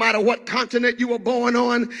 no matter what continent you were born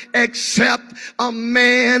on, except a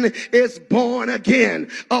man is born again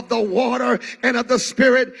of the water and of the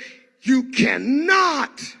Spirit, you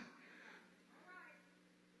cannot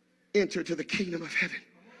enter to the kingdom of heaven.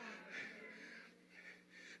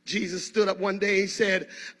 Jesus stood up one day and said,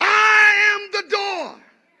 I am the door.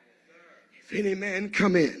 If any man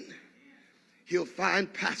come in, he'll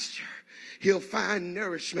find pasture. He'll find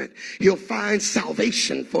nourishment. He'll find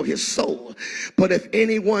salvation for his soul. But if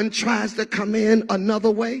anyone tries to come in another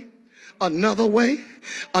way,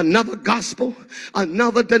 another gospel,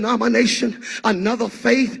 another denomination, another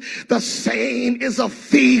faith, the same is a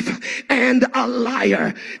thief and a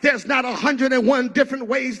liar. There's not 101 different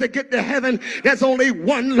ways to get to heaven. There's only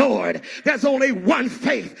one Lord. There's only one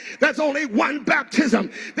faith. There's only one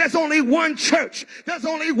baptism. There's only one church. There's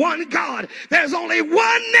only one God. There's only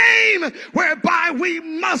one name whereby we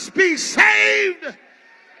must be saved.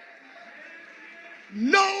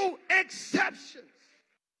 No exceptions.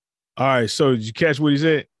 All right. So did you catch what he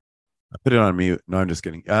said? I put it on mute. No, I'm just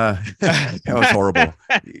kidding. That was horrible.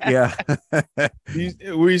 Yeah.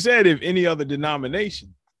 He said, if any other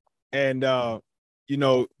denomination, and the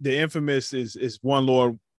infamous is one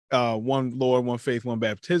Lord, one faith, one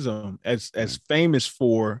baptism, as famous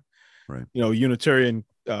for, right. Unitarian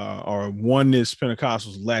or oneness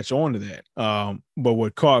Pentecostals latch on to that. But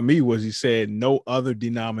what caught me was he said no other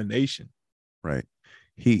denomination. Right.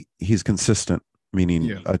 He's consistent.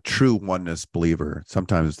 Meaning a true oneness believer,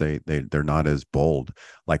 sometimes they're not as bold.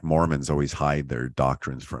 Like Mormons always hide their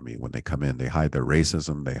doctrines from me when they come in. They hide their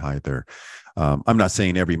racism. They hide their, I'm not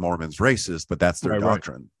saying every Mormon's racist, but that's their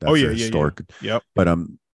doctrine. That's their historic. Yeah. Yep. But I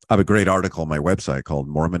have a great article on my website called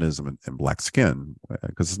Mormonism and Black Skin,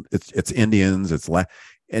 because it's Indians,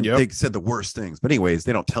 and they said the worst things. But anyways,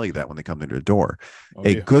 they don't tell you that when they come to your door.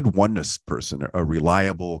 Good oneness person, a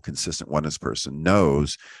reliable, consistent oneness person,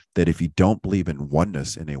 knows that if you don't believe in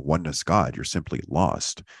oneness, in a oneness God, you're simply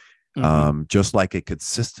lost. Just like a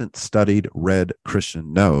consistent, studied, read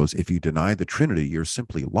Christian knows, if you deny the Trinity, you're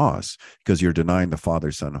simply lost, because you're denying the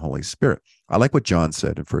Father, Son, and Holy Spirit. I like what John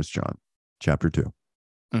said in 1 John chapter 2.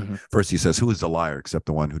 First, he says, "Who is the liar except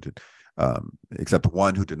the one who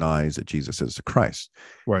denies that Jesus is the Christ?"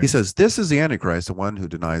 Right. He says, "This is the Antichrist, the one who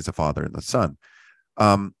denies the Father and the Son."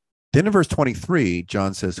 Then in verse 23,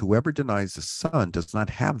 John says, "Whoever denies the Son does not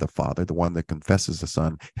have the Father. The one that confesses the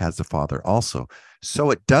Son has the Father also." So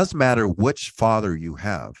it does matter which Father you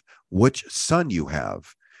have, which Son you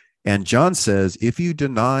have. And John says, if you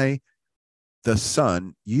deny the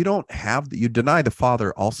Son, you deny the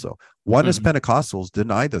Father also. Oneness Pentecostals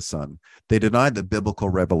deny the Son. They deny the biblical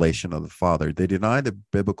revelation of the Father. They deny the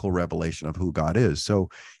biblical revelation of who God is. So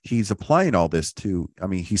he's applying all this to,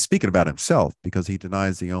 he's speaking about himself because he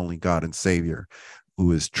denies the only God and Savior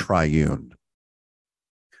who is triune.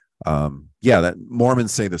 That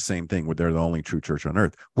Mormons say the same thing, where they're the only true church on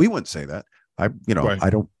earth. We wouldn't say that.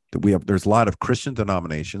 There's a lot of Christian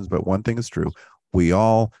denominations, but one thing is true. We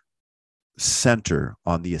all center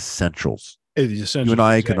on the essentials. You and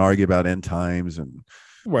I can argue about end times and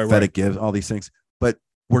prophetic gifts, all these things, but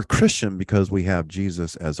we're Christian because we have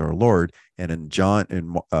Jesus as our Lord. And in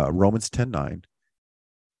Romans 10:9,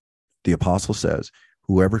 the apostle says,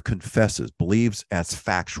 whoever confesses, believes as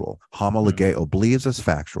factual, homologeo, believes as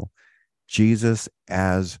factual, Jesus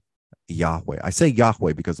as Yahweh. I say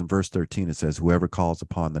Yahweh because in verse 13 it says, whoever calls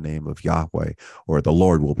upon the name of Yahweh or the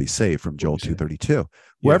Lord will be saved, from Joel 2:32.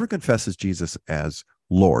 Whoever confesses Jesus as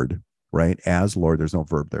Lord, right? As Lord, there's no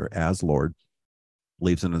verb there, as Lord,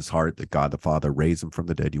 believes in his heart that God the Father raised him from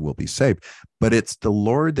the dead, you will be saved. But it's the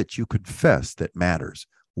Lord that you confess that matters.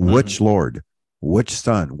 Which Lord, which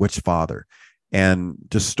Son, which Father. And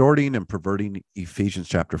distorting and perverting Ephesians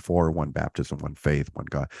chapter 4, one baptism, one faith, one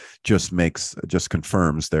God, just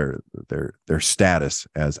confirms their status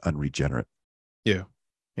as unregenerate. Yeah.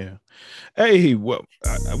 Hey, well,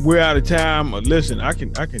 we're out of time. Listen, I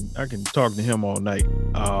can talk to him all night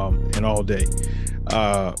and all day.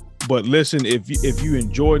 But listen, if you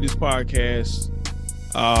enjoyed this podcast,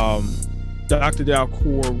 Dr.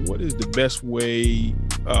 Dalcour, what is the best way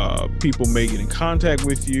people may get in contact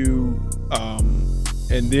with you?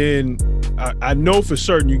 And then I know for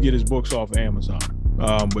certain you get his books off Amazon.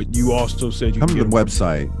 But you also said you come to the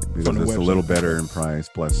website because it's a little better in price.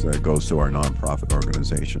 Plus, it goes to our nonprofit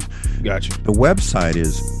organization. Gotcha. The website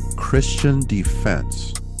is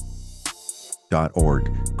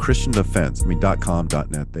ChristianDefense.org. Christian Defense. .com,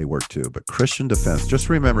 .net. They work too. But Christian Defense. Just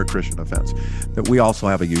remember Christian Defense. That we also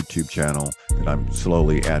have a YouTube channel that I'm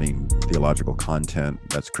slowly adding theological content.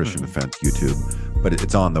 That's Christian Defense YouTube. But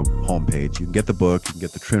it's on the homepage. You can get the book. You can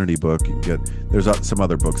get the Trinity book. There's some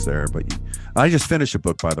other books there. But I just finished a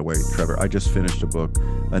book, by the way, Trevor. I just finished a book,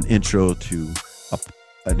 an introduction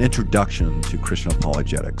to Christian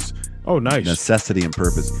apologetics. Oh, nice. Necessity and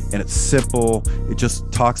purpose. And it's simple. It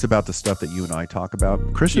just talks about the stuff that you and I talk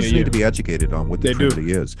about. Christians need to be educated on what the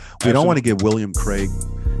Trinity is. We don't want to give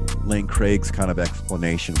Lane Craig's kind of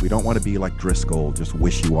explanation. We don't want to be like Driscoll, just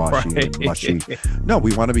wishy-washy and mushy. No,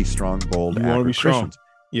 we want to be strong, bold, accurate Christians.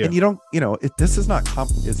 Yeah. And this is not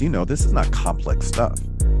this is not complex stuff.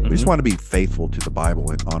 We just want to be faithful to the Bible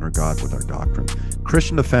and honor God with our doctrine.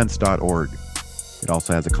 ChristianDefense.org. It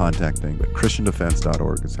also has a contact thing, but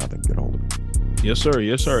ChristianDefense.org is how they can get a hold of it. Yes, sir.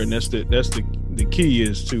 And that's the key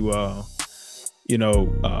is to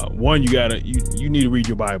one, you need to read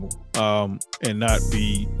your Bible and not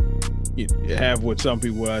have what some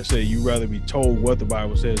people I say you rather be told what the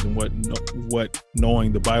Bible says than what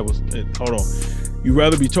knowing the Bible. Hold on, you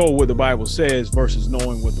rather be told what the Bible says versus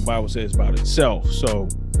knowing what the Bible says about itself. So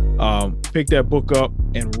pick that book up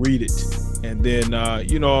and read it. And then,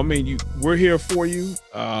 we're here for you.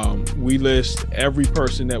 We list every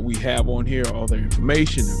person that we have on here, all their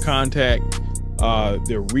information, their contact,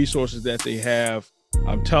 their resources that they have.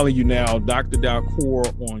 I'm telling you now, Dr. Dalcour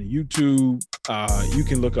on YouTube, you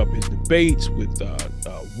can look up his debates with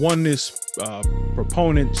oneness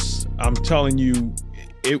proponents. I'm telling you,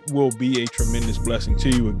 it will be a tremendous blessing to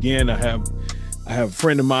you. Again, I have a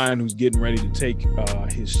friend of mine who's getting ready to take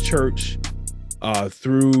his church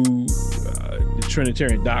through the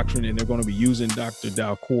Trinitarian doctrine, and they're going to be using Dr.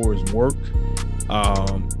 Dalcour's work.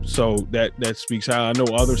 So that speaks how I know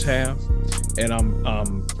others have, and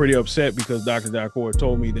I'm pretty upset because Dr. Dalcour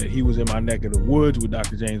told me that he was in my neck of the woods with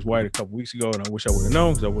Dr. James White a couple weeks ago, and I wish I would have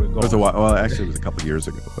known because I would have gone. It was a while. Well, actually, it was a couple years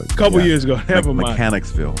ago. Years ago. Never mind.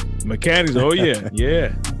 Mechanicsville. Oh yeah,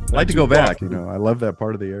 yeah. I'd like to go back. I love that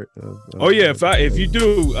part of the area. If you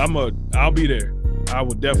do, I'll be there. I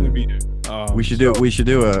will definitely be there. We should do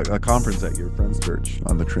a conference at your friend's church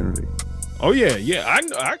on the Trinity. Oh yeah. I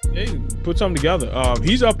put something together.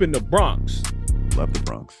 He's up in the Bronx. Love the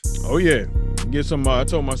Bronx. Oh yeah. Get some. I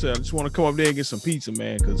told myself I just want to come up there and get some pizza,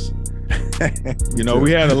 man, because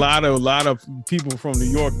we had a lot of people from New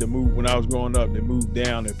York that moved when I was growing up. They moved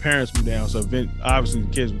down. Their parents moved down, so obviously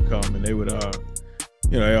the kids would come and they would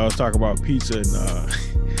they always talk about pizza. And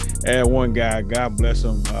I had one guy, God bless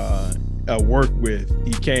him, I worked with,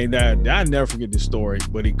 he came down. I never forget this story,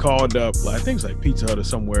 but he called up, I think it's like Pizza Hut or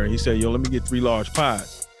somewhere. He said, "Yo, let me get 3 large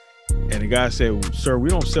pies." And the guy said, "Well, sir, we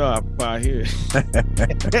don't sell apple pie here."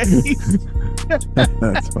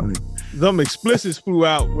 That's funny. Some explicits flew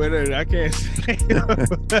out. Whether I can't say.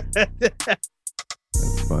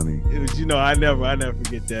 That's funny. You know, I never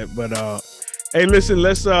forget that. But hey, listen,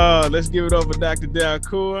 let's give it up for Dr.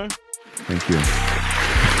 Dalcour. Thank you.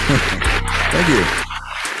 Thank you.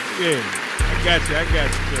 Yeah, I got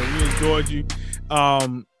you. So we enjoyed you.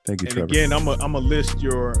 Thank you, and Trevor. again, I'm gonna list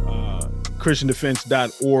your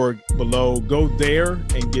ChristianDefense.org below. Go there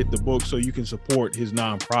and get the book so you can support his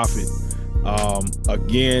nonprofit.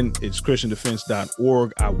 Again, it's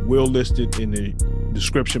ChristianDefense.org. I will list it in the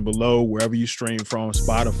description below, wherever you stream from: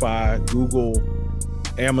 Spotify, Google,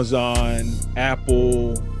 Amazon,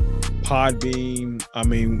 Apple, Podbean. I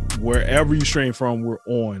mean, wherever you stream from, we're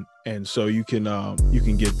on. And so you can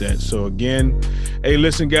get that. So again, hey,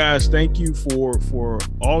 listen, guys, thank you for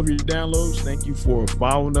all of your downloads. Thank you for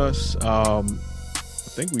following us. I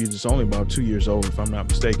think we're just only about 2 years old, if I'm not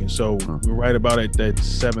mistaken. So we're right about at that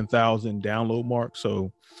 7,000 download mark.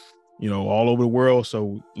 So, you know, all over the world.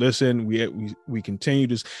 So listen, we continue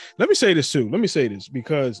this. Let me say this too. Let me say this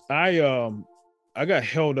because I got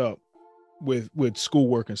held up with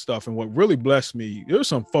schoolwork and stuff. And what really blessed me, there were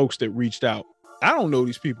some folks that reached out. I don't know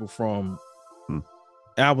these people from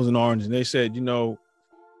apples and oranges. And they said, you know,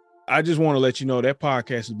 I just want to let you know that podcast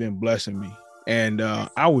has been blessing me. And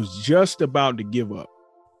I was just about to give up.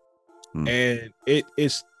 And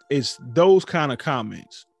it's those kind of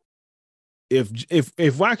comments.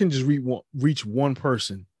 If I can just reach one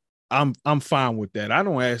person, I'm fine with that. I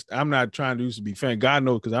don't ask. I'm not trying to be fan. God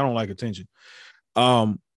knows, because I don't like attention.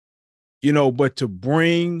 You know, but to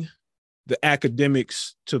bring the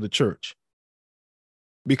academics to the church,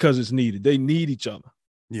 because it's needed. They need each other.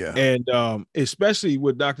 Yeah. And especially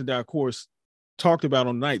what Dr. Dalcour talked about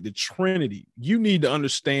on night, the Trinity. You need to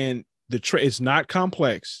understand it's not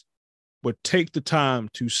complex, but take the time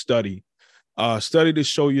to study. Study to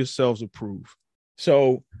show yourselves approved.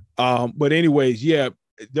 So, but anyways, yeah,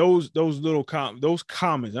 those little those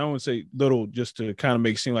comments, I don't want to say little just to kind of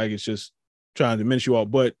make it seem like it's just trying to diminish you all,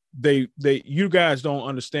 but you guys don't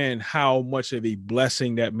understand how much of a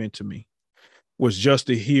blessing that meant to me. Was just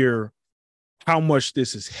to hear how much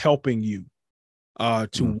this is helping you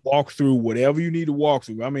to walk through whatever you need to walk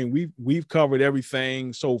through. I mean, we've covered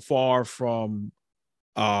everything so far, from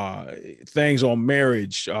things on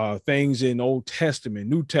marriage, things in Old Testament,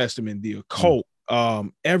 New Testament, the occult,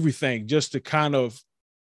 everything, just to kind of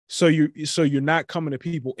so you're not coming to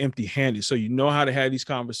people empty-handed. So you know how to have these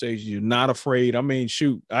conversations. You're not afraid. I mean,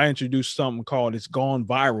 shoot, I introduced something called It's Gone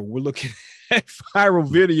Viral. We're looking at viral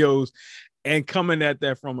videos and coming at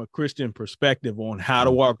that from a Christian perspective on how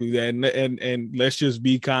to walk through that. And let's just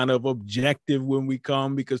be kind of objective when we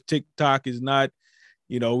come, because TikTok is not,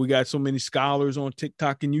 you know, we got so many scholars on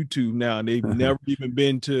TikTok and YouTube now, and they've never even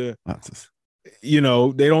been to, you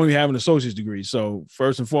know, they don't even have an associate's degree. So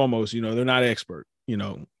first and foremost, you know, they're not expert. You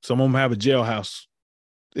know, some of them have a jailhouse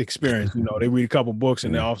experience. You know, they read a couple books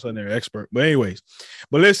and then all of a sudden they're expert. But anyways,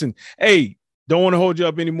 but listen, hey, don't want to hold you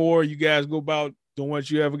up anymore. You guys go about doing what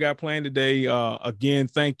you ever got planned today. Again,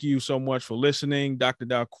 thank you so much for listening. Dr.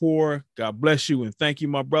 Dalcour, God bless you. And thank you,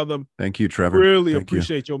 my brother. Thank you, Trevor. Really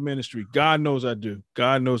appreciate your ministry. God knows I do.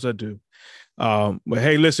 God knows I do. But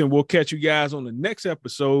hey, listen, we'll catch you guys on the next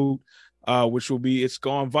episode, which will be It's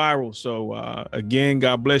Gone Viral. So again,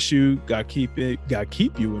 God bless you. God keep you,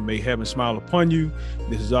 and may heaven smile upon you.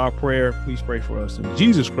 This is our prayer. Please pray for us in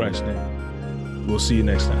Jesus Christ's name. We'll see you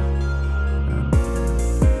next time.